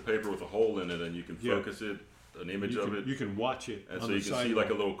piece of paper with a hole in it, and you can Yeah. focus it, an image You of can, it, you can watch it and on so the you can side. see like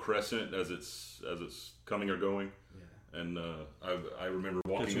a little crescent as it's coming or going. Yeah. And I remember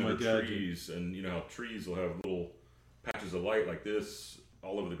That's walking what my under dad did. trees, and you know how trees will have little patches of light like this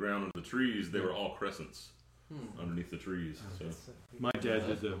all over the ground under the trees. They were all crescents underneath the trees. So My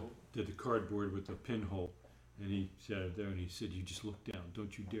dad did the cardboard with the pinhole, and he sat it there and he said, "You just look down.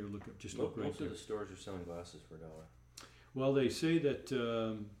 Don't you dare look up. Just look right Most there." of the stores are selling glasses for $1. Well, they say that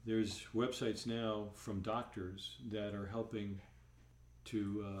there's websites now from doctors that are helping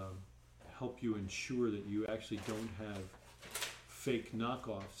to help you ensure that you actually don't have fake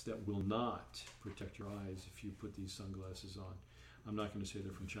knockoffs that will not protect your eyes if you put these sunglasses on. I'm not going to say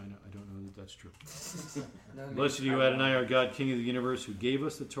they're from China. I don't know that that's true. Blessed are you, Adonai, our God, King of the universe, who gave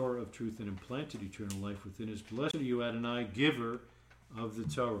us the Torah of truth and implanted eternal life within us. Blessed are you, Adonai, giver of the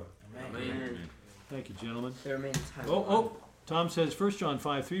Torah. Amen. Thank you, gentlemen. There remains time. Oh, Tom says, 1 John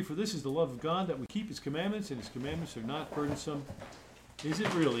 5:3, for this is the love of God, that we keep his commandments, and his commandments are not burdensome. Is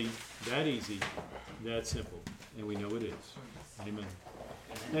it really that easy, that simple? And we know it is. Amen.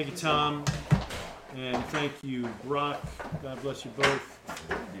 Thank you, Tom. And thank you, Brock. God bless you both.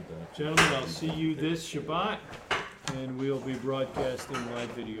 Gentlemen, I'll see you this Shabbat, and we'll be broadcasting live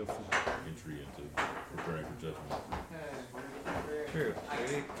video for that. Entry into preparing for judgment. True.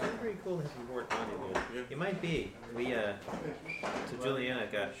 It'd be pretty cool to have some more audio there. Yeah. It might be. We so Juliana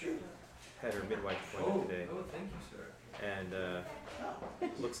had her midwife appointment today, Oh, thank you, sir.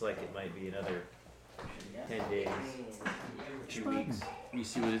 and looks like it might be another 10 days, 2 weeks. You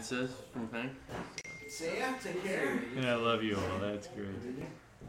see what it says from Hank? See ya, take care. And I love you all. That's great.